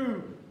is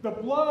through the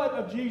blood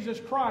of Jesus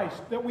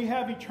Christ that we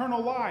have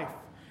eternal life.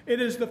 It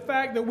is the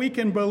fact that we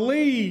can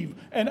believe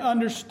and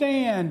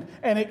understand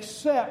and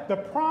accept the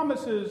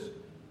promises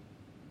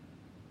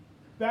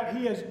that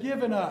He has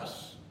given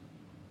us.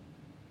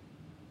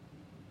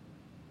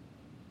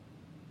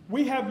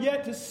 We have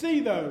yet to see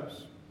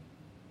those,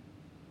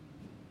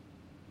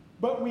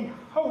 but we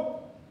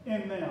hope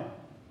in them.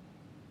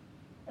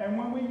 And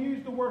when we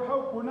use the word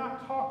hope, we're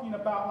not talking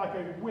about like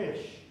a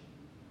wish.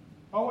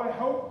 Oh, I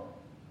hope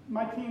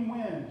my team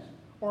wins.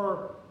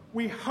 Or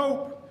we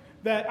hope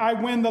that I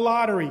win the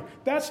lottery.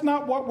 That's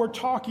not what we're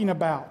talking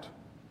about.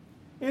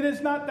 It is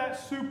not that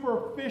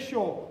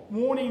superficial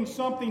wanting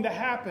something to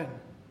happen.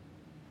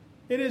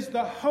 It is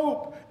the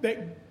hope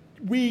that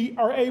we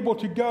are able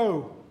to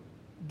go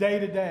day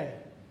to day.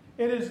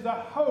 It is the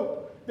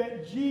hope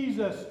that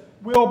Jesus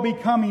will be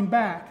coming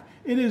back.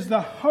 It is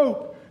the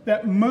hope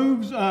that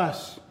moves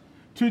us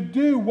to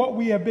do what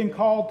we have been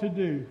called to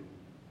do.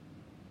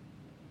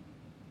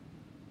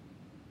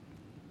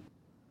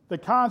 The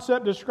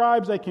concept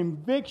describes a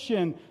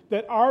conviction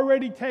that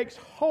already takes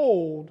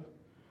hold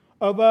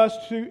of us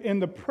in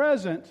the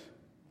present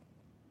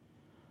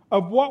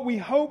of what we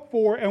hope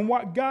for and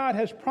what God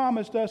has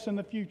promised us in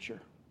the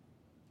future.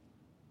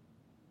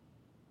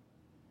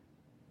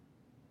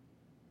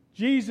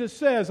 Jesus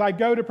says, I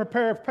go to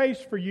prepare a place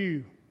for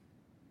you.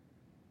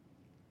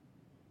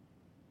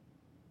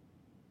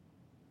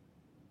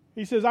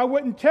 He says, I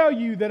wouldn't tell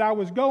you that I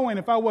was going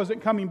if I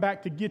wasn't coming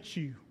back to get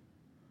you.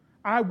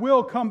 I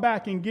will come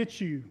back and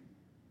get you.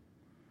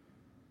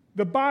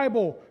 The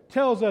Bible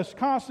tells us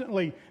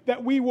constantly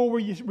that we will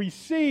be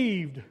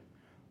received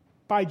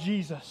by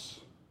Jesus.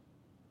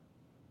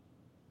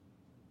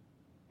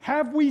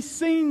 Have we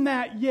seen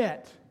that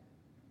yet?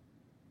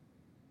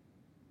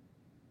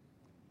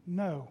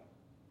 No.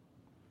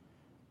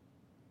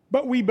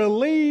 But we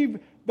believe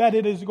that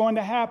it is going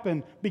to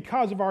happen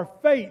because of our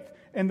faith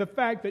and the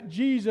fact that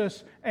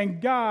Jesus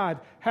and God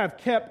have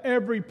kept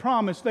every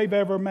promise they've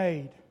ever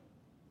made.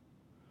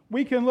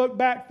 We can look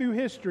back through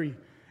history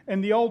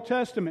in the Old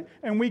Testament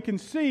and we can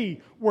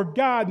see where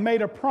God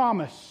made a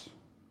promise.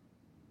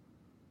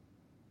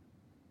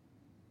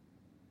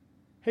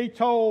 He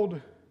told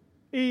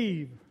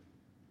Eve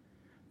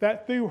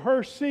that through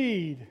her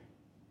seed,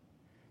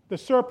 the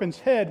serpent's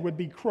head would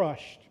be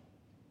crushed,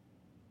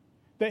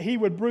 that he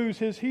would bruise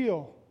his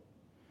heel.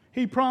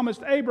 He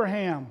promised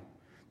Abraham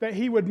that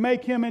he would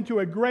make him into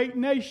a great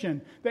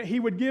nation, that he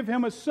would give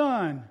him a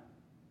son.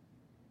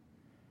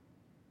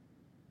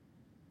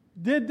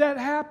 Did that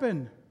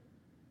happen?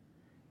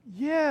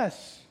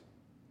 Yes.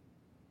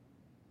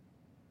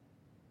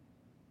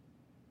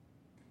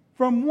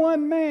 From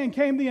one man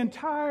came the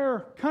entire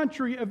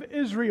country of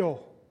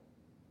Israel.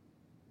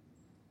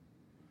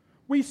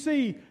 We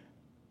see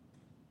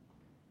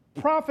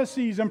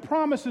prophecies and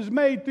promises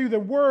made through the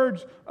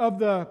words of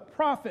the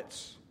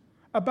prophets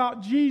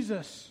about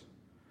Jesus,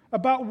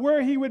 about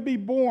where he would be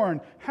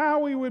born,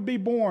 how he would be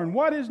born,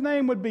 what his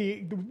name would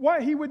be,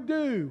 what he would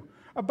do,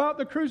 about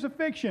the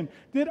crucifixion.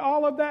 Did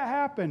all of that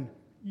happen?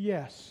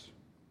 Yes.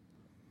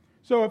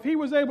 So if he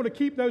was able to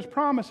keep those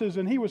promises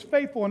and he was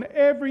faithful in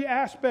every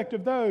aspect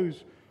of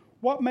those,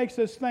 what makes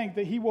us think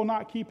that he will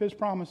not keep his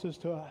promises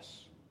to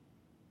us?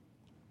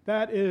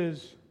 That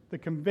is the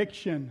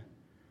conviction,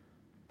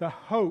 the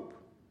hope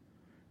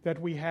that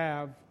we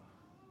have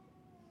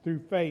through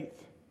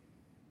faith.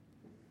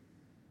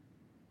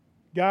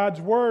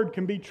 God's word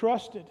can be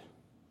trusted.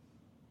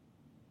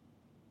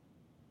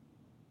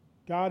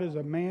 God is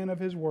a man of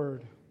His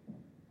word.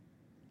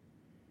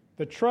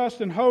 The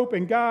trust and hope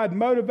in God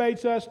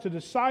motivates us to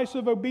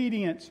decisive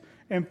obedience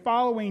and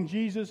following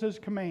Jesus'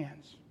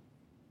 commands.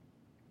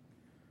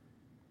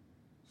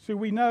 So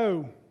we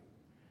know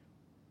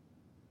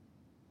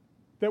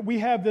that we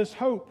have this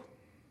hope.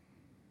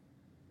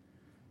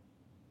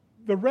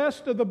 The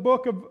rest of the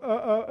book of,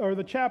 or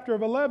the chapter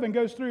of 11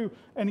 goes through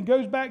and it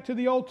goes back to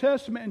the Old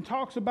Testament and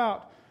talks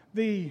about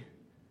the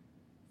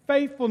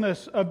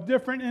faithfulness of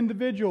different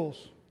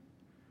individuals.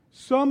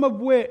 Some of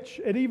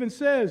which, it even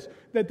says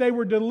that they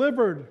were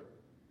delivered,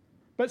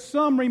 but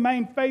some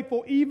remained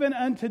faithful even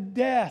unto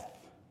death.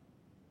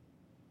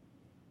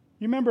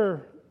 You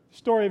remember the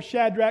story of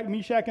Shadrach,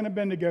 Meshach, and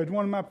Abednego. It's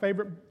one of my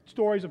favorite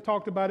stories. I've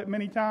talked about it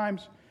many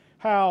times.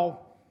 How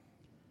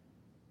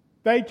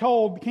they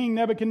told King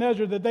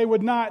Nebuchadnezzar that they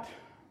would not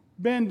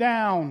bend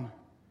down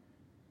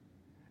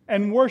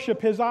and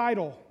worship his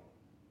idol.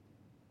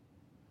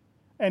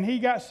 And he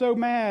got so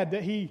mad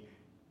that he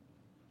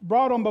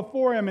brought them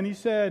before him and he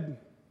says,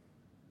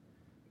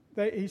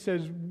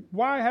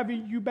 why have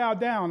you bowed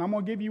down? I'm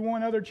going to give you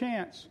one other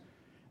chance.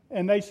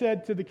 And they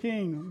said to the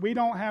king, we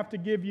don't have to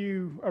give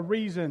you a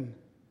reason.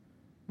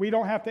 We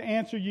don't have to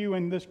answer you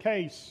in this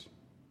case.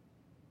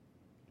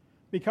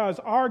 Because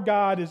our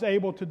God is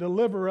able to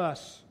deliver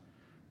us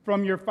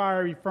from your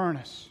fiery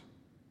furnace.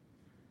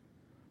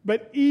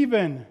 But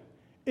even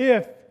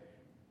if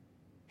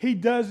He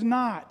does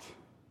not,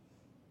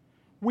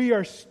 we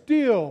are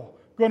still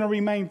going to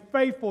remain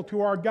faithful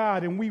to our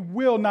God, and we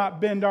will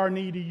not bend our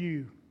knee to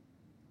you.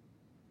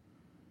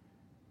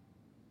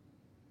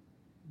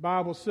 The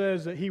Bible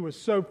says that he was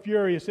so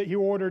furious that he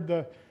ordered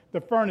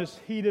the furnace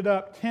heated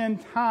up 10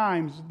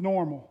 times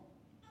normal,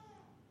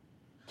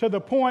 to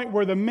the point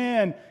where the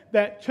men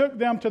that took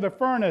them to the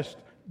furnace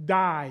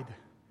died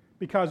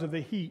because of the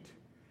heat.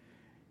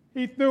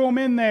 He threw them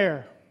in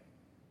there,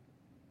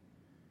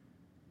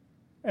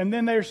 and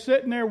then they're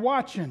sitting there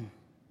watching.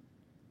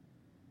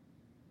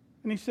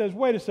 And he says,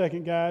 wait a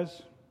second,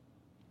 guys.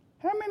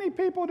 How many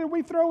people did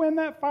we throw in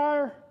that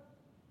fire?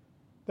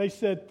 They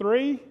said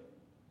 3.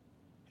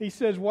 He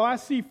says, well, I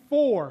see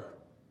 4.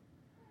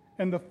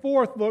 And the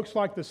 4th looks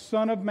like the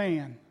Son of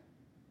Man.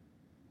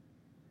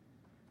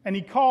 And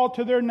he called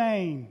to their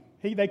name.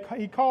 He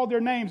called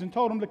their names and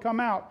told them to come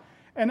out.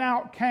 And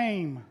out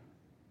came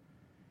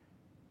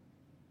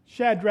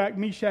Shadrach,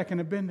 Meshach,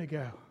 and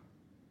Abednego.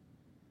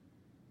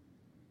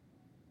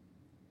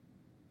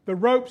 The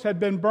ropes had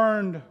been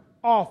burned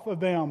off of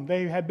them.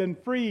 They had been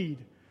freed,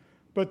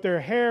 but their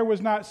hair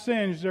was not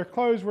singed, their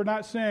clothes were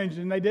not singed,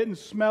 and they didn't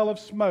smell of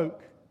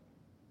smoke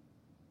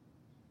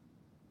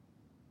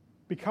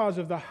because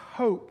of the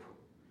hope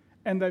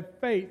and the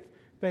faith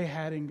they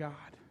had in God.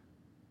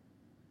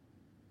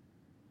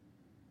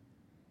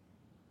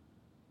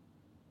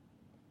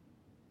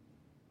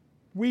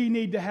 We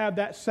need to have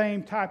that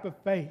same type of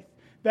faith,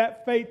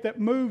 that faith that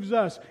moves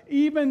us,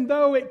 even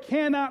though it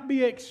cannot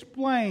be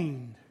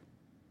explained.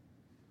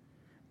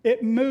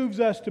 It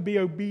moves us to be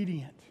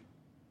obedient.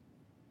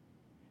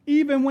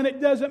 Even when it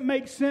doesn't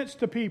make sense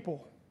to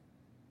people.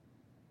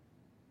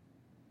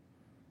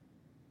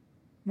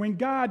 When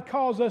God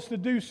calls us to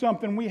do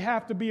something, we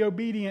have to be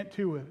obedient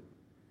to it.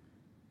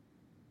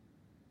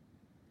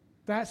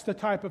 That's the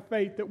type of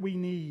faith that we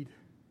need.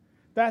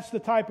 That's the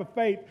type of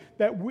faith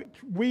that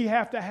we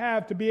have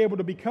to be able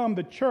to become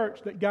the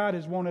church that God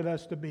has wanted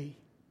us to be.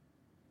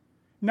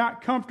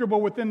 Not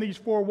comfortable within these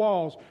 4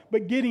 walls,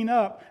 but getting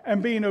up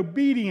and being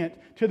obedient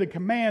to the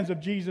commands of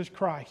Jesus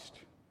Christ.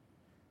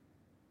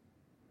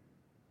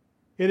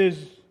 It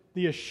is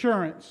the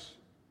assurance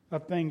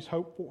of things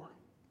hoped for.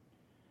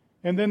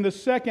 And then the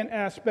second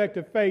aspect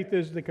of faith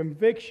is the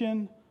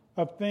conviction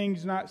of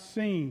things not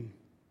seen.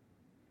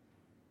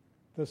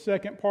 The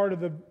second part of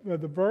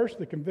the verse,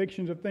 the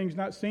convictions of things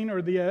not seen,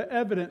 or the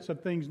evidence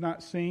of things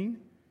not seen.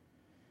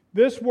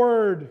 This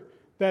word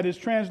that is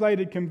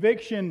translated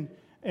conviction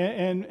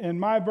in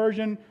my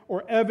version,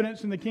 or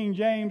evidence in the King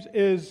James,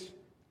 is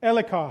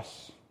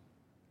elikos,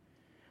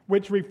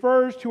 which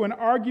refers to an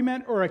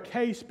argument or a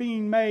case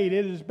being made.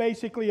 It is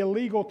basically a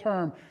legal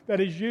term that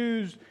is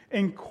used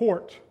in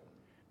court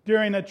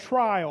during a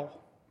trial.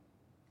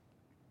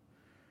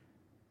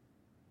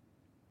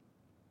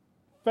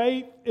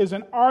 Faith is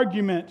an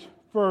argument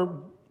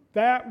for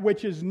that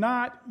which is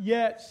not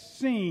yet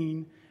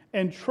seen,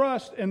 and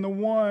trust in the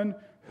one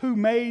who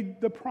made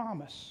the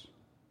promise.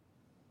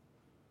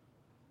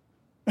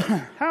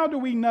 How do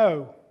we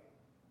know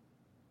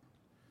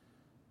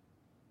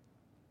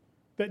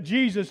that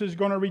Jesus is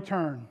going to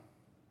return?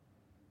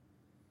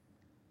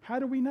 How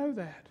do we know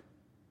that?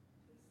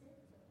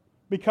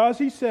 Because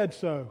He said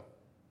so.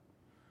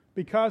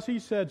 Because He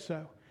said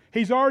so.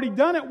 He's already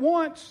done it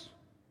once.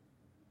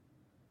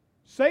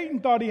 Satan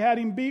thought he had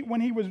him beat when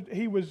he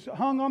was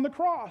hung on the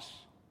cross.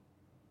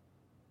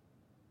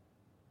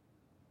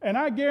 And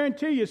I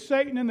guarantee you,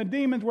 Satan and the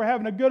demons were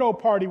having a good old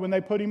party when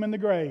they put him in the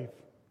grave.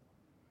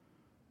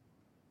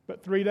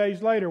 But 3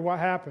 days later, what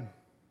happened?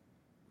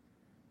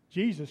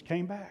 Jesus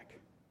came back.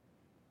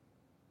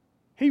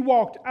 He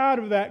walked out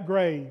of that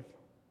grave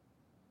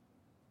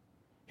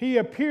He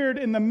appeared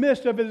in the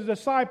midst of his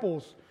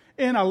disciples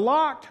in a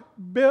locked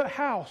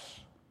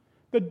house.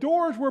 The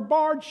doors were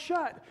barred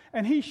shut,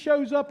 and he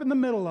shows up in the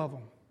middle of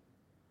them.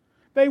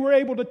 They were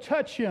able to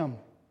touch him.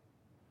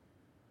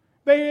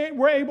 They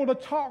were able to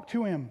talk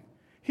to him.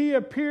 He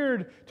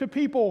appeared to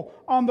people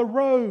on the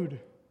road.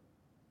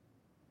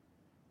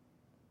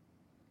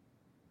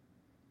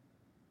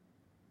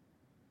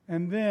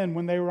 And then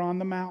when they were on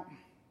the mountain,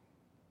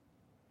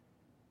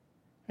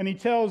 and he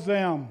tells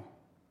them,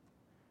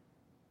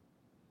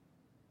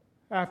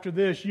 after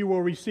this, you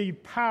will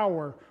receive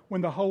power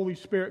when the Holy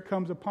Spirit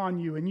comes upon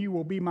you, and you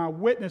will be my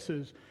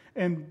witnesses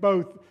in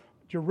both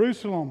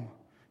Jerusalem,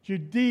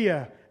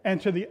 Judea, and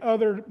to the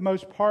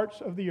uttermost parts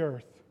of the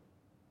earth.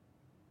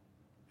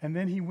 And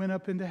then he went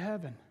up into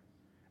heaven.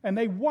 And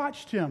they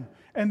watched him.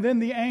 And then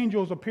the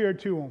angels appeared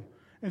to him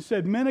and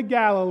said, Men of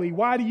Galilee,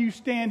 why do you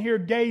stand here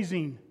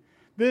gazing?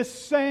 This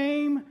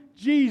same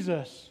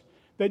Jesus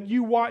that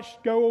you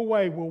watched go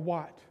away will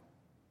what?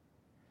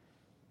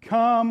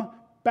 Come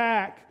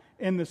back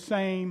in the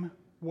same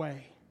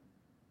way.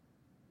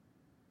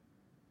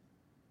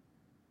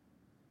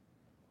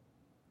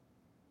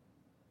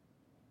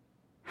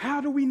 How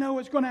do we know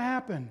it's going to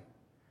happen?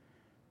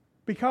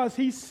 Because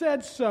he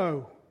said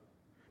so.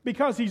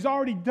 Because he's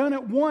already done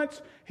it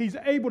once, he's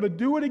able to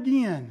do it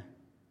again.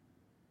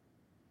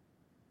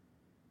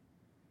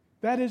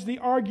 That is the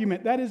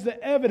argument, that is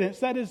the evidence,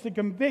 that is the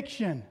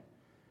conviction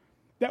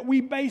that we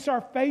base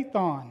our faith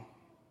on.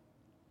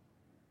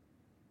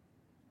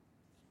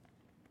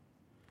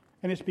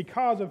 And it's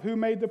because of who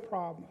made the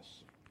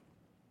promise.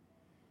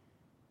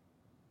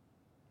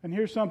 And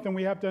here's something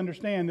we have to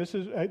understand.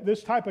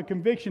 This type of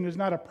conviction is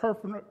not a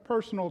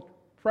personal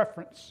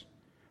preference.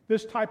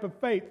 This type of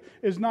faith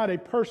is not a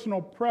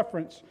personal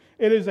preference.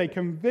 It is a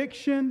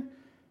conviction,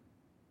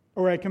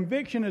 or a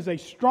conviction is a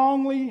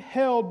strongly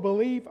held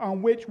belief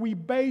on which we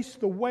base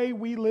the way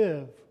we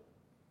live.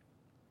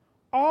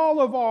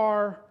 All of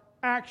our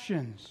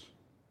actions,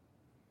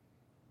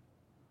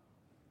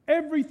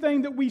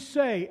 everything that we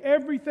say,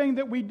 everything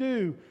that we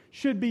do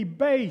should be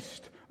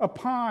based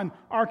upon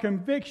our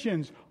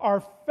convictions,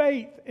 our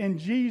faith in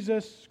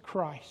Jesus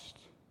Christ.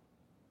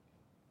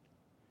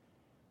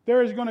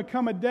 There is going to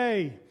come a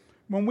day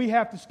when we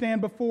have to stand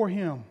before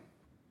Him.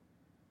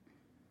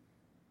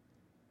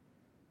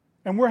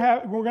 And we're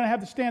going to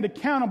have to stand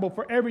accountable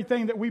for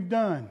everything that we've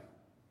done.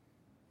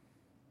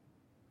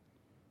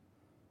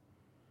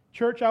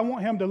 Church, I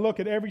want Him to look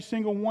at every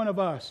single one of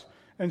us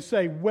and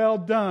say, well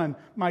done,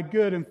 my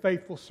good and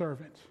faithful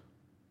servant.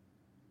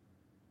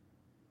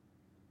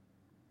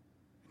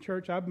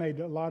 Church, I've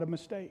made a lot of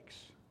mistakes.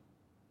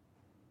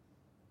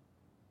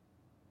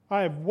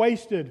 I have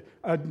wasted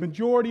a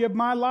majority of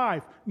my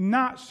life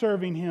not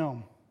serving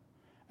Him.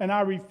 And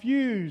I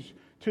refuse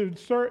to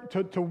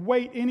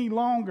wait any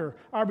longer.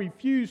 I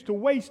refuse to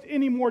waste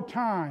any more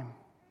time.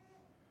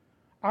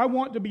 I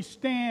want to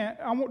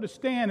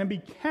stand and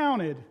be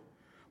counted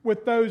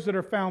with those that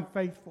are found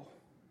faithful.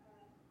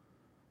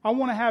 I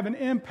want to have an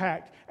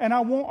impact, and I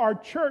want our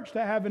church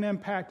to have an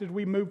impact as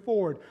we move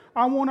forward.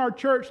 I want our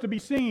church to be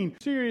seen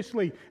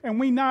seriously, and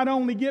we not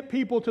only get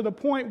people to the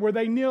point where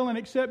they kneel and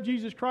accept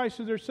Jesus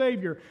Christ as their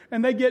Savior,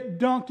 and they get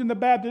dunked in the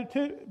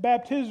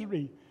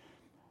baptistry.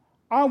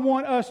 I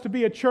want us to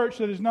be a church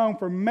that is known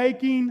for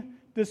making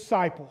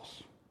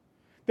disciples,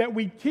 that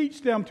we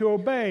teach them to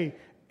obey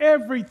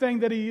everything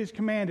that He has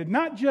commanded,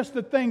 not just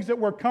the things that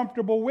we're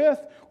comfortable with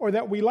or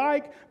that we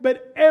like,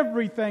 but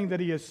everything that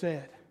He has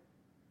said.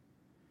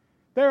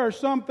 There are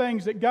some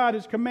things that God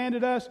has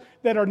commanded us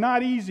that are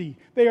not easy.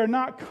 They are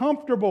not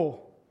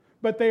comfortable,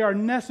 but they are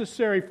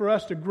necessary for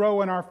us to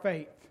grow in our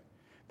faith.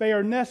 They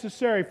are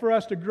necessary for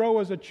us to grow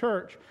as a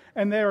church,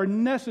 and they are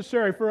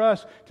necessary for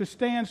us to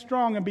stand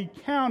strong and be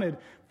counted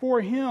for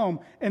Him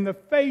in the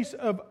face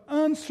of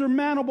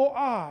unsurmountable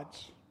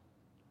odds.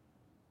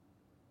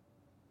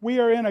 We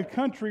are in a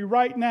country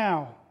right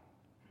now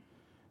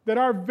that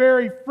our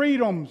very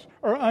freedoms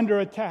are under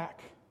attack.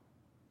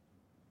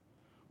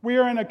 We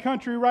are in a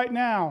country right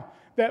now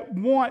that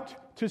want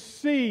to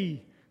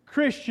see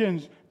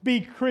Christians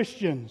be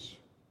Christians.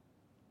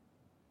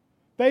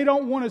 They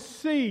don't want to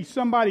see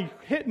somebody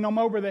hitting them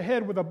over the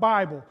head with a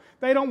Bible.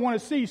 They don't want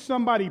to see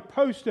somebody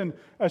posting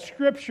a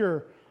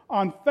scripture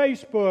on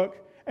Facebook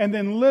and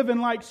then living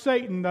like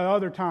Satan the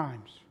other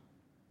times.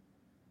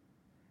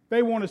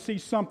 They want to see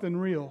something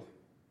real.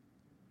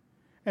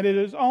 And it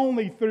is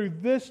only through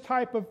this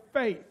type of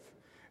faith,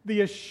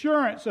 the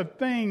assurance of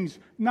things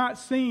not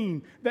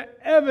seen, the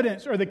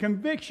evidence or the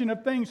conviction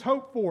of things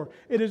hoped for.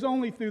 It is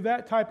only through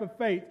that type of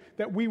faith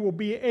that we will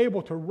be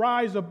able to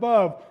rise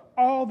above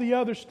all the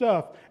other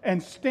stuff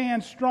and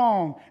stand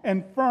strong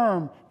and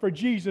firm for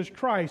Jesus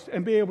Christ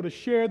and be able to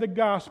share the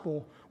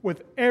gospel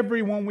with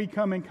everyone we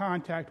come in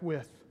contact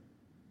with.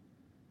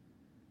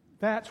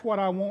 That's what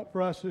I want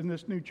for us in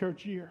this new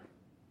church year.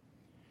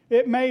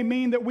 It may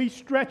mean that we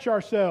stretch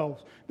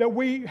ourselves, that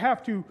we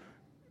have to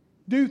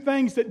do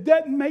things that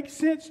doesn't make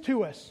sense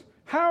to us.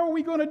 How are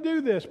we going to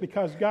do this?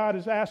 Because God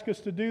has asked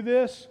us to do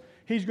this,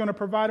 He's going to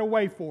provide a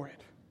way for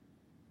it.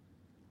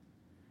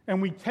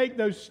 and we take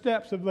those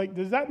steps of like,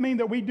 does that mean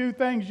that we do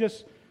things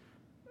just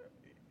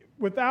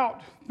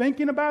without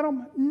thinking about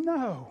them?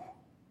 No.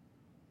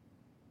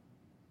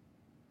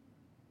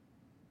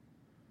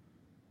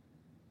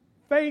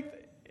 Faith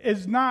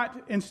is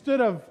not instead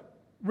of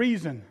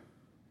reason.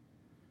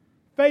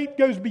 Faith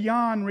goes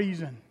beyond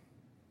reason.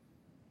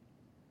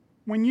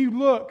 When you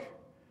look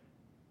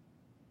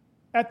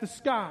at the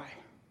sky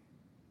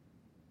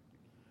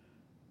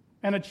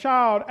and a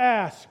child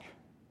asks,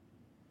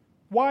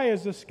 why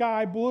is the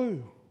sky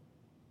blue?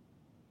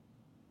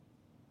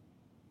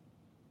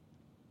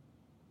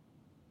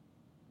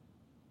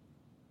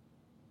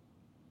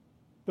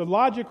 The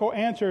logical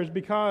answer is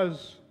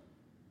because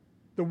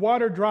the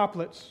water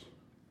droplets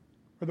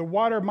or the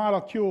water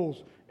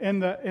molecules in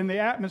the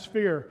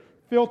atmosphere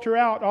filter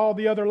out all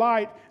the other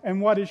light, and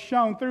what is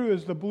shown through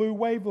is the blue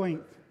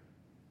wavelength.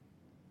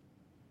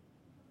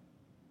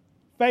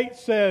 Faith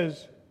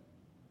says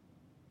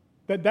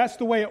that that's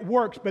the way it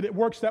works, but it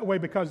works that way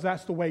because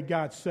that's the way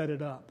God set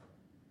it up.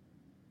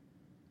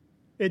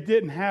 It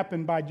didn't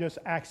happen by just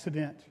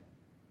accident.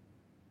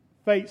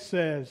 Faith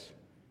says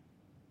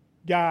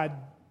God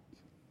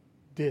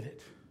did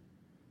it.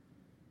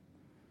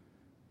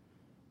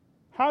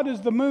 How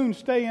does the moon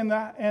stay in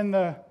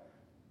the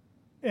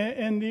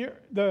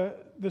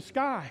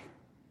sky?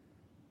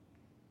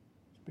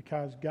 It's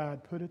because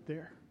God put it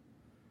there.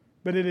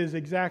 But it is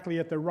exactly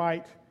at the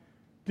right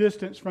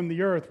distance from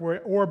the earth where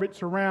it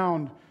orbits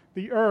around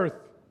the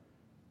earth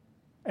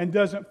and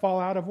doesn't fall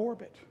out of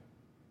orbit.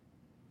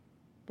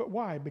 But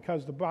why?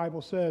 Because the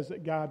Bible says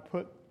that God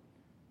put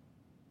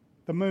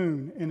the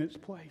moon in its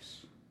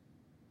place.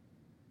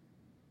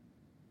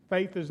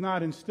 Faith is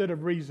not instead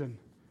of reason,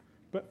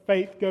 but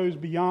faith goes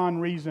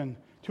beyond reason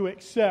to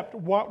accept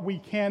what we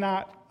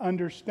cannot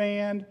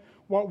understand,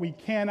 what we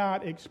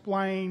cannot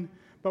explain,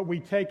 but we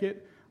take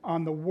it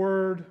on the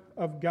Word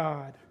of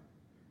God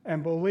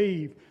and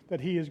believe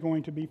that He is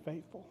going to be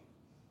faithful.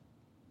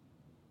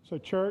 So,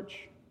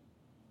 church,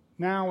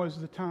 now is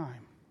the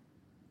time.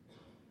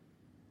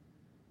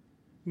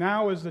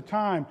 Now is the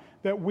time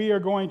that we are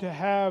going to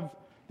have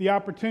the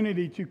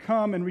opportunity to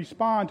come and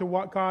respond to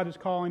what God is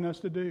calling us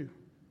to do.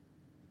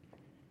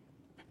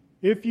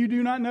 If you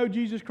do not know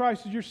Jesus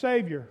Christ as your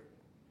Savior,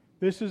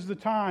 this is the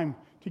time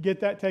to get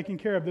that taken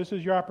care of. This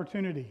is your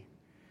opportunity.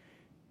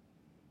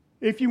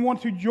 If you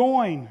want to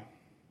join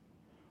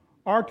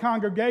our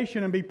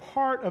congregation and be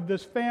part of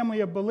this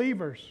family of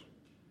believers,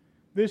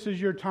 this is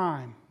your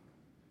time.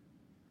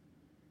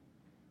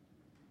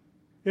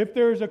 If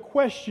there is a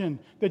question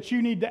that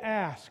you need to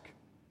ask,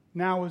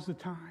 now is the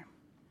time.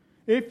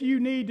 If you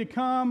need to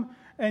come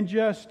and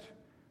just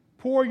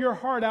pour your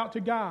heart out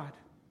to God,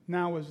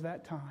 now is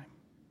that time.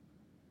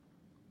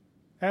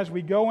 As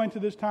we go into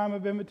this time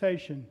of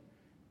invitation,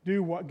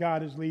 do what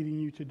God is leading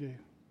you to do. Would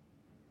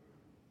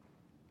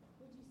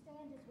you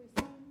stand as we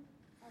sing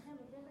our hymn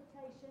of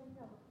invitation,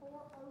 number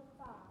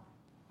 405?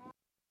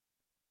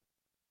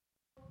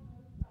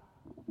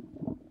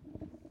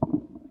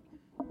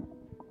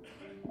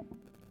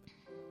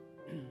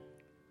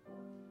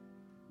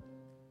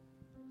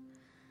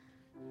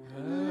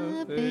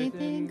 Have faith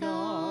in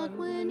God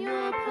when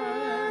your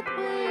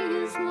pathway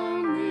is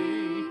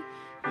lonely.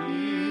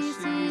 He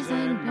sees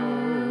and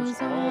knows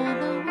all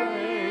the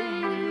way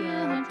you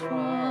have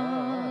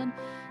trod.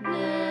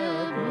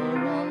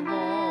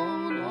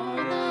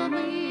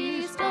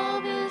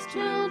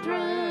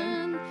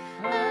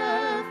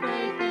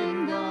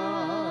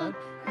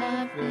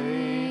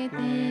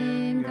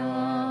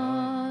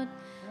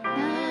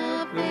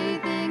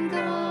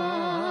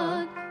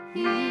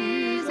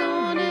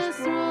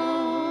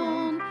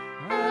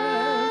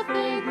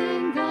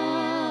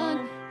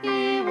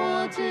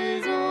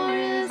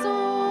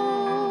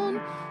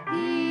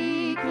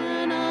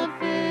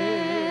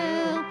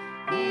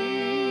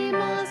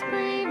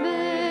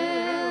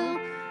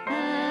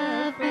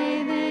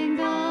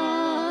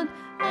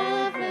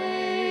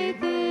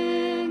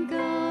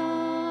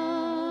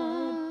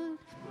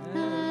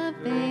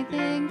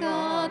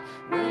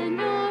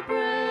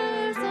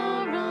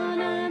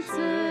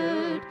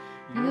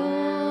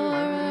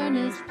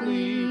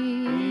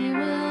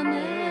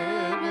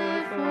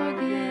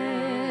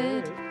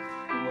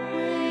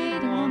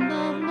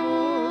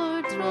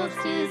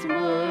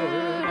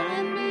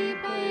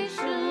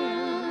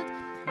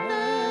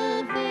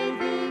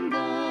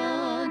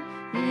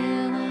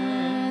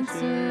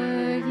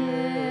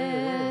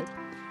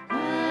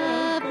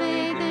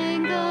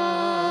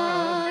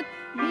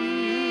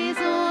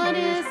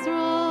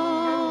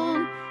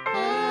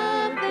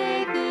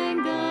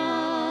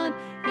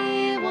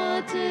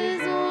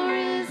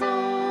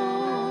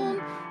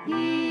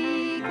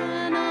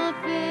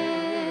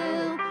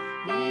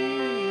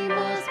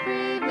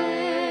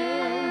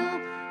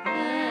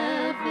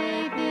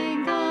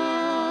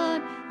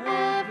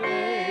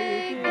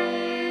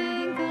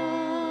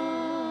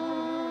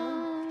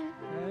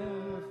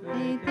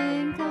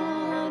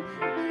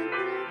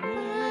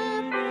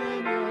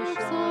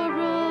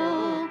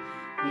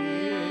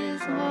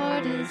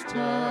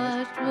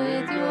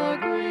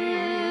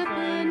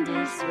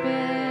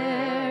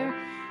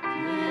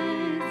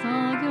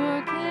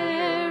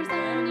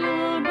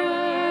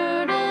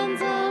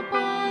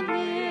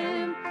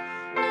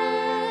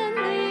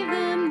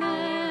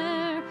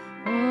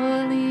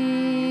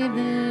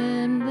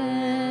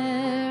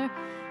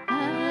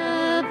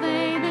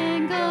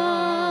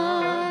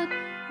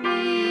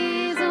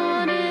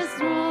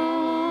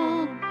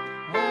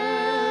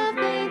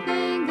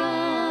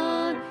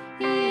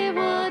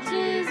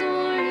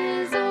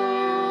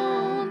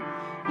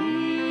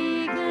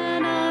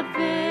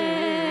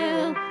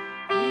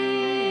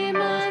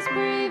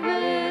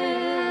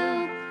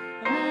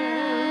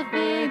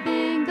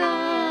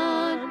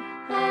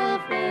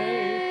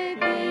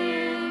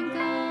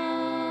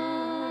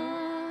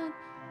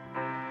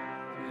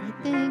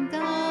 faith in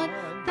God,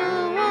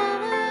 though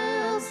all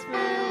else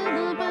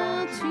fail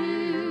about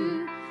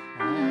you.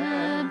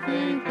 Have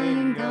faith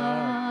in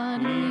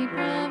God, He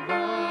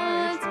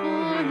provides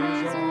for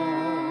His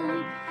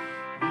own.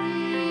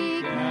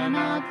 He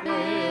cannot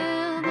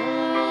fail,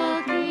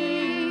 the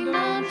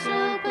kingdom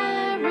shall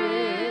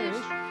perish.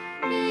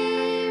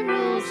 He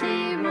rules,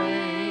 He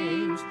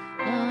reigns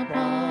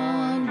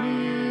upon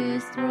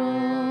His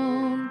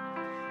throne.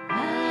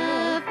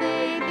 Have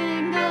faith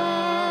in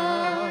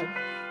God,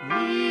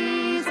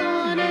 He's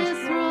on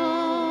His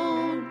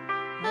throne.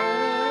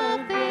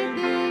 Have faith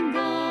in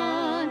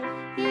God,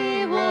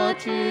 He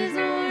watches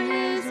o'er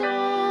His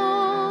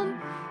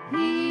own.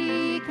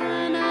 He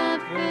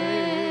cannot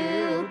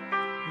fail,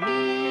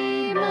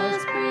 He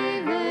must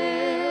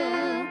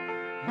prevail.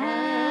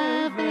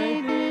 Have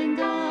faith in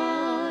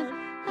God,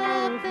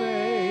 have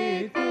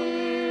faith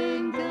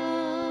in God.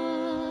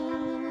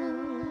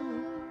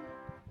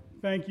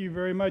 Thank you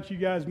very much. You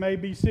guys may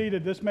be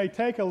seated. This may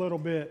take a little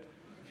bit.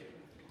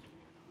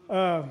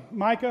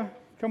 Micah,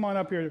 come on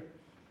up here.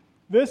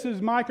 This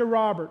is Micah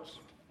Roberts.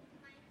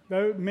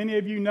 Though many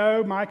of you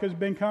know, Micah's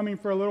been coming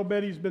for a little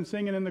bit. He's been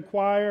singing in the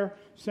choir.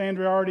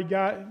 Sandra already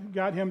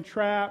got him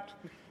trapped.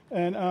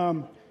 And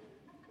I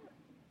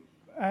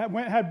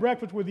had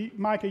breakfast with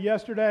Micah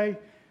yesterday,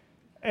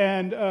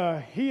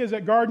 and he is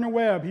at Gardner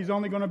Webb. He's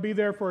only going to be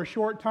there for a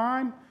short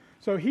time.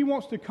 So he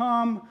wants to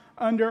come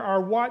under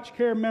our Watch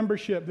Care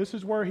membership. This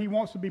is where he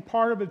wants to be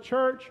part of the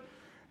church.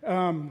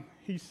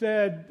 He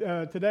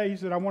said today, he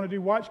said, I want to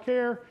do Watch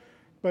Care,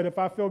 but if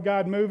I feel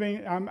God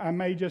moving, I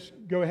may just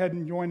go ahead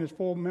and join his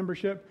full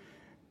membership.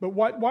 But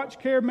what Watch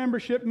Care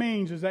membership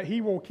means is that he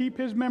will keep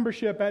his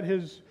membership at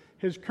his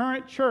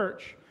current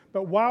church,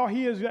 but while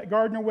he is at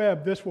Gardner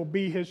Webb, this will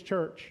be his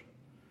church.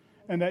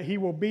 And that he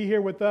will be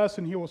here with us,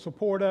 and he will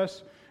support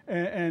us,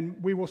 and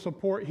we will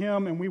support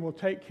him, and we will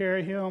take care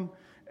of him,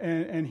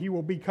 and he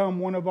will become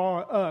one of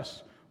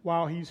us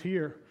while he's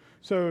here.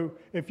 So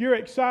if you're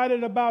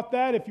excited about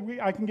that,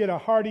 I can get a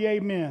hearty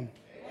amen.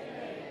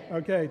 Amen.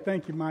 Okay,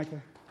 thank you,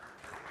 Micah.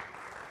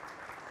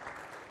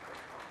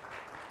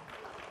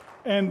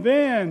 And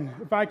then,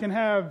 if I can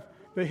have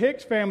the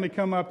Hicks family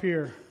come up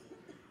here.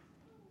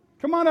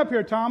 Come on up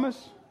here,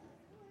 Thomas.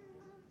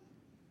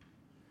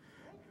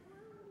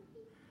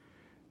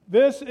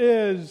 This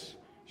is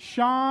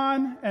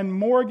Sean and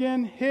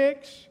Morgan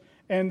Hicks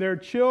and their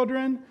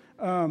children,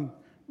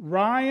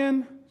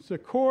 Ryan,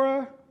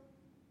 Sakura,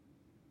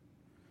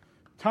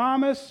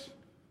 Thomas,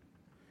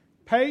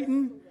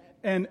 Peyton,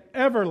 and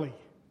Everly.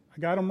 I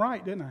got them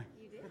right, didn't I?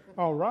 You did.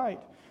 All right.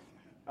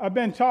 They've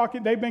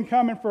been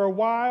coming for a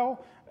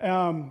while,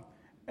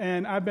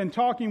 and I've been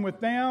talking with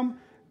them.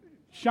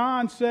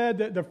 Sean said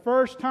that the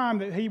first time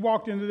that he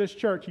walked into this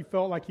church, he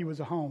felt like he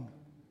was at home,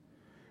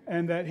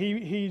 and that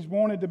he's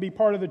wanted to be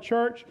part of the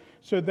church.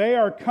 So they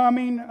are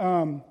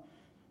coming.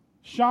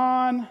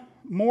 Sean,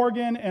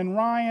 Morgan, and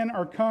Ryan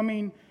are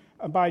coming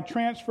by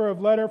transfer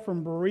of letter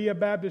from Berea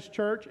Baptist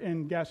Church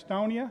in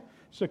Gastonia.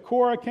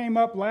 Sakura came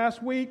up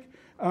last week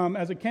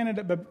as a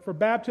candidate for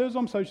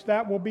baptism, so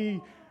that will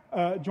be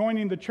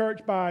joining the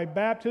church by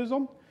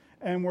baptism.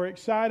 And we're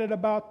excited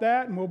about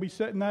that, and we'll be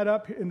setting that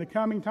up in the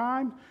coming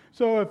time.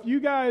 So if you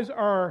guys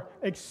are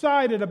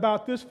excited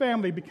about this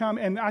family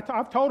and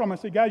I've told them, I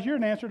said, guys, you're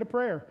an answer to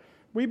prayer.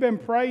 We've been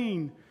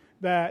praying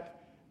that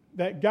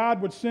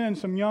God would send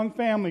some young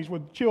families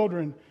with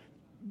children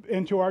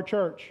into our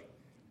church.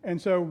 And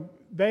so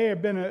they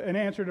have been an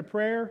answer to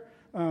prayer.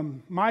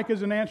 Mike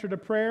is an answer to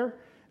prayer.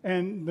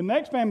 And the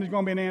next family is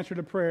going to be an answer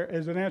to prayer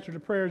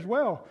as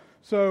well.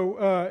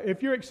 So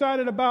if you're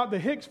excited about the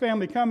Hicks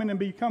family coming and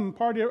becoming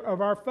part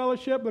of our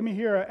fellowship, let me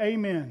hear an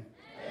amen.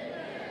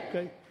 Amen.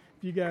 Okay,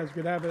 if you guys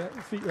could have a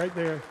seat right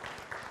there.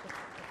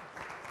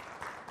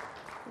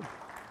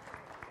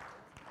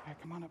 Right,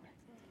 come on up.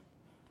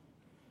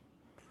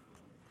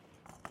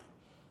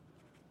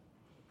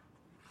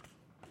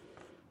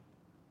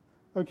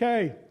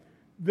 Okay,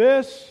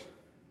 this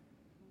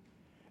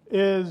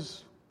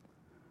is,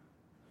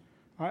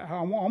 I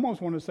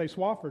almost want to say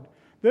Swafford.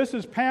 This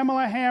is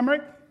Pamela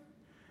Hamrick,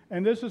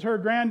 and this is her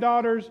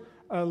granddaughters,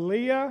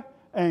 Aaliyah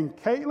and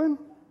Caitlin.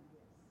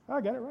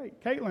 I got it right,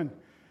 Caitlin.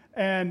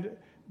 And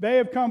they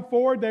have come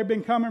forward. They've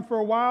been coming for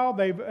a while.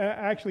 They've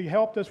actually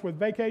helped us with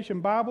Vacation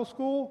Bible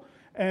School,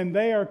 and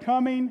they are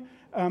coming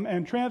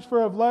and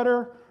transfer of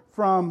letter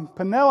from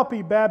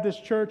Penelope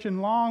Baptist Church in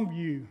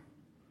Longview,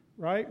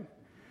 right?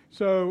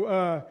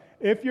 So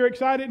if you're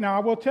excited, now I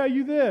will tell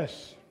you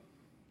this,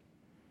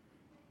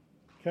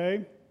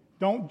 okay?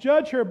 Don't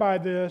judge her by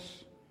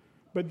this,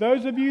 but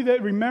those of you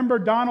that remember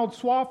Donald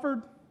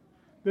Swafford,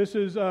 this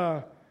is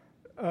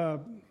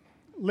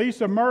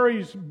Lisa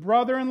Murray's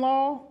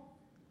brother-in-law,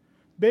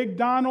 Big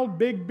Donald,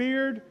 big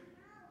beard,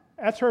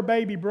 that's her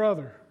baby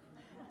brother.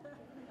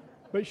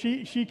 But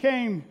she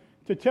came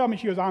to tell me,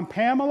 she goes, I'm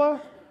Pamela,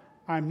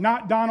 I'm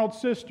not Donald's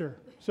sister.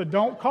 So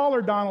don't call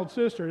her Donald's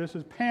sister. This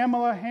is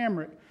Pamela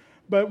Hamrick.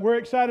 But we're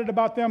excited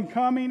about them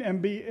coming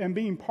and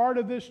being part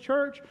of this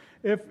church.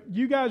 If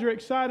you guys are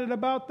excited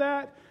about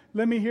that,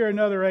 let me hear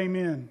another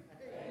amen.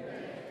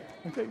 Amen.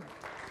 Okay.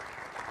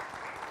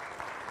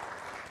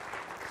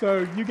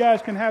 So you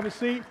guys can have a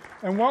seat.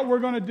 And what we're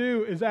going to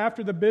do is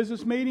after the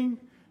business meeting,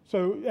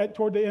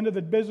 toward the end of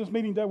the business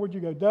meeting, Doug, where'd you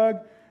go? Doug,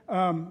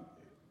 I'm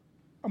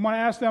going to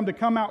ask them to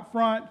come out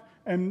front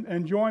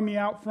and join me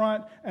out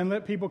front and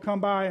let people come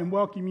by and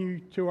welcome you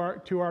to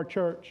our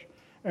church.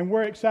 And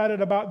we're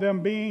excited about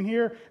them being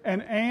here.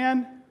 And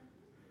Ann,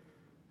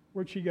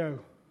 where'd she go?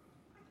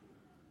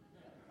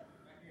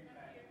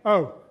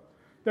 Oh,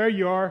 there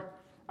you are.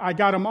 I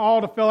got them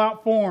all to fill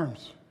out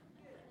forms.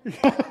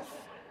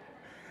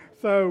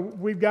 So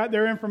we've got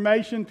their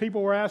information.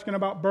 People were asking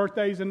about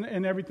birthdays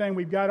and everything.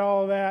 We've got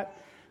all of that.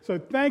 So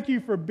thank you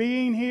for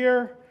being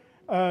here.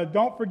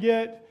 Don't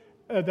forget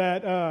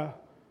that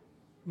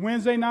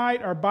Wednesday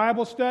night are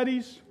Bible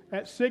studies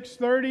at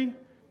 6:30.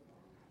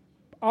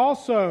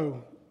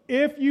 Also,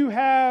 if you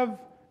have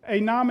a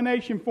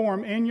nomination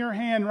form in your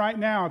hand right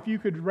now, if you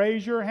could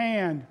raise your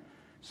hand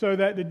so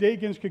that the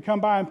deacons could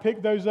come by and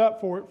pick those up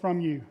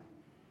from you.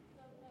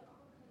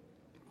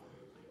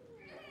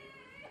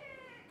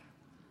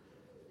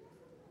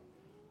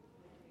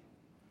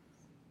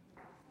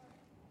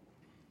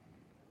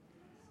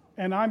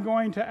 And I'm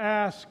going to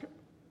ask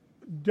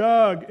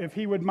Doug if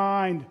he would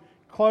mind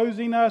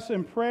closing us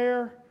in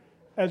prayer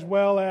as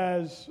well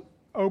as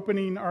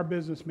opening our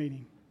business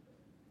meeting.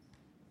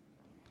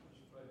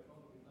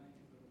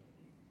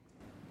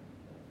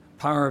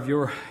 Power of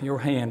your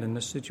hand in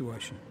this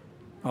situation.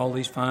 All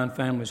these fine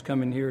families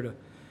coming here to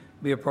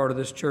be a part of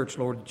this church,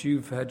 Lord, that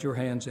you've had your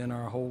hands in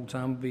our whole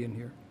time of being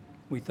here.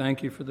 We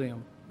thank you for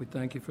them. We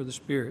thank you for the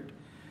Spirit.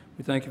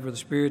 We thank you for the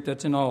Spirit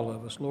that's in all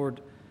of us.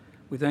 Lord,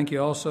 we thank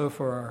you also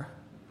for our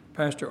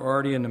Pastor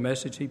Artie and the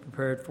message he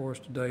prepared for us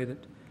today,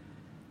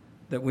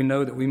 that we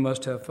know that we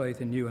must have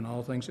faith in you in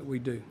all things that we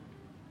do.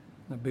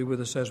 Now be with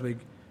us as we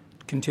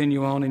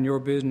continue on in your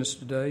business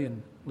today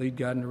and lead,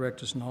 guide, and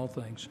direct us in all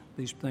things.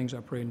 These things I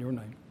pray in your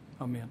name.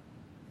 Amen.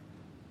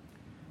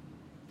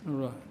 All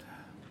right.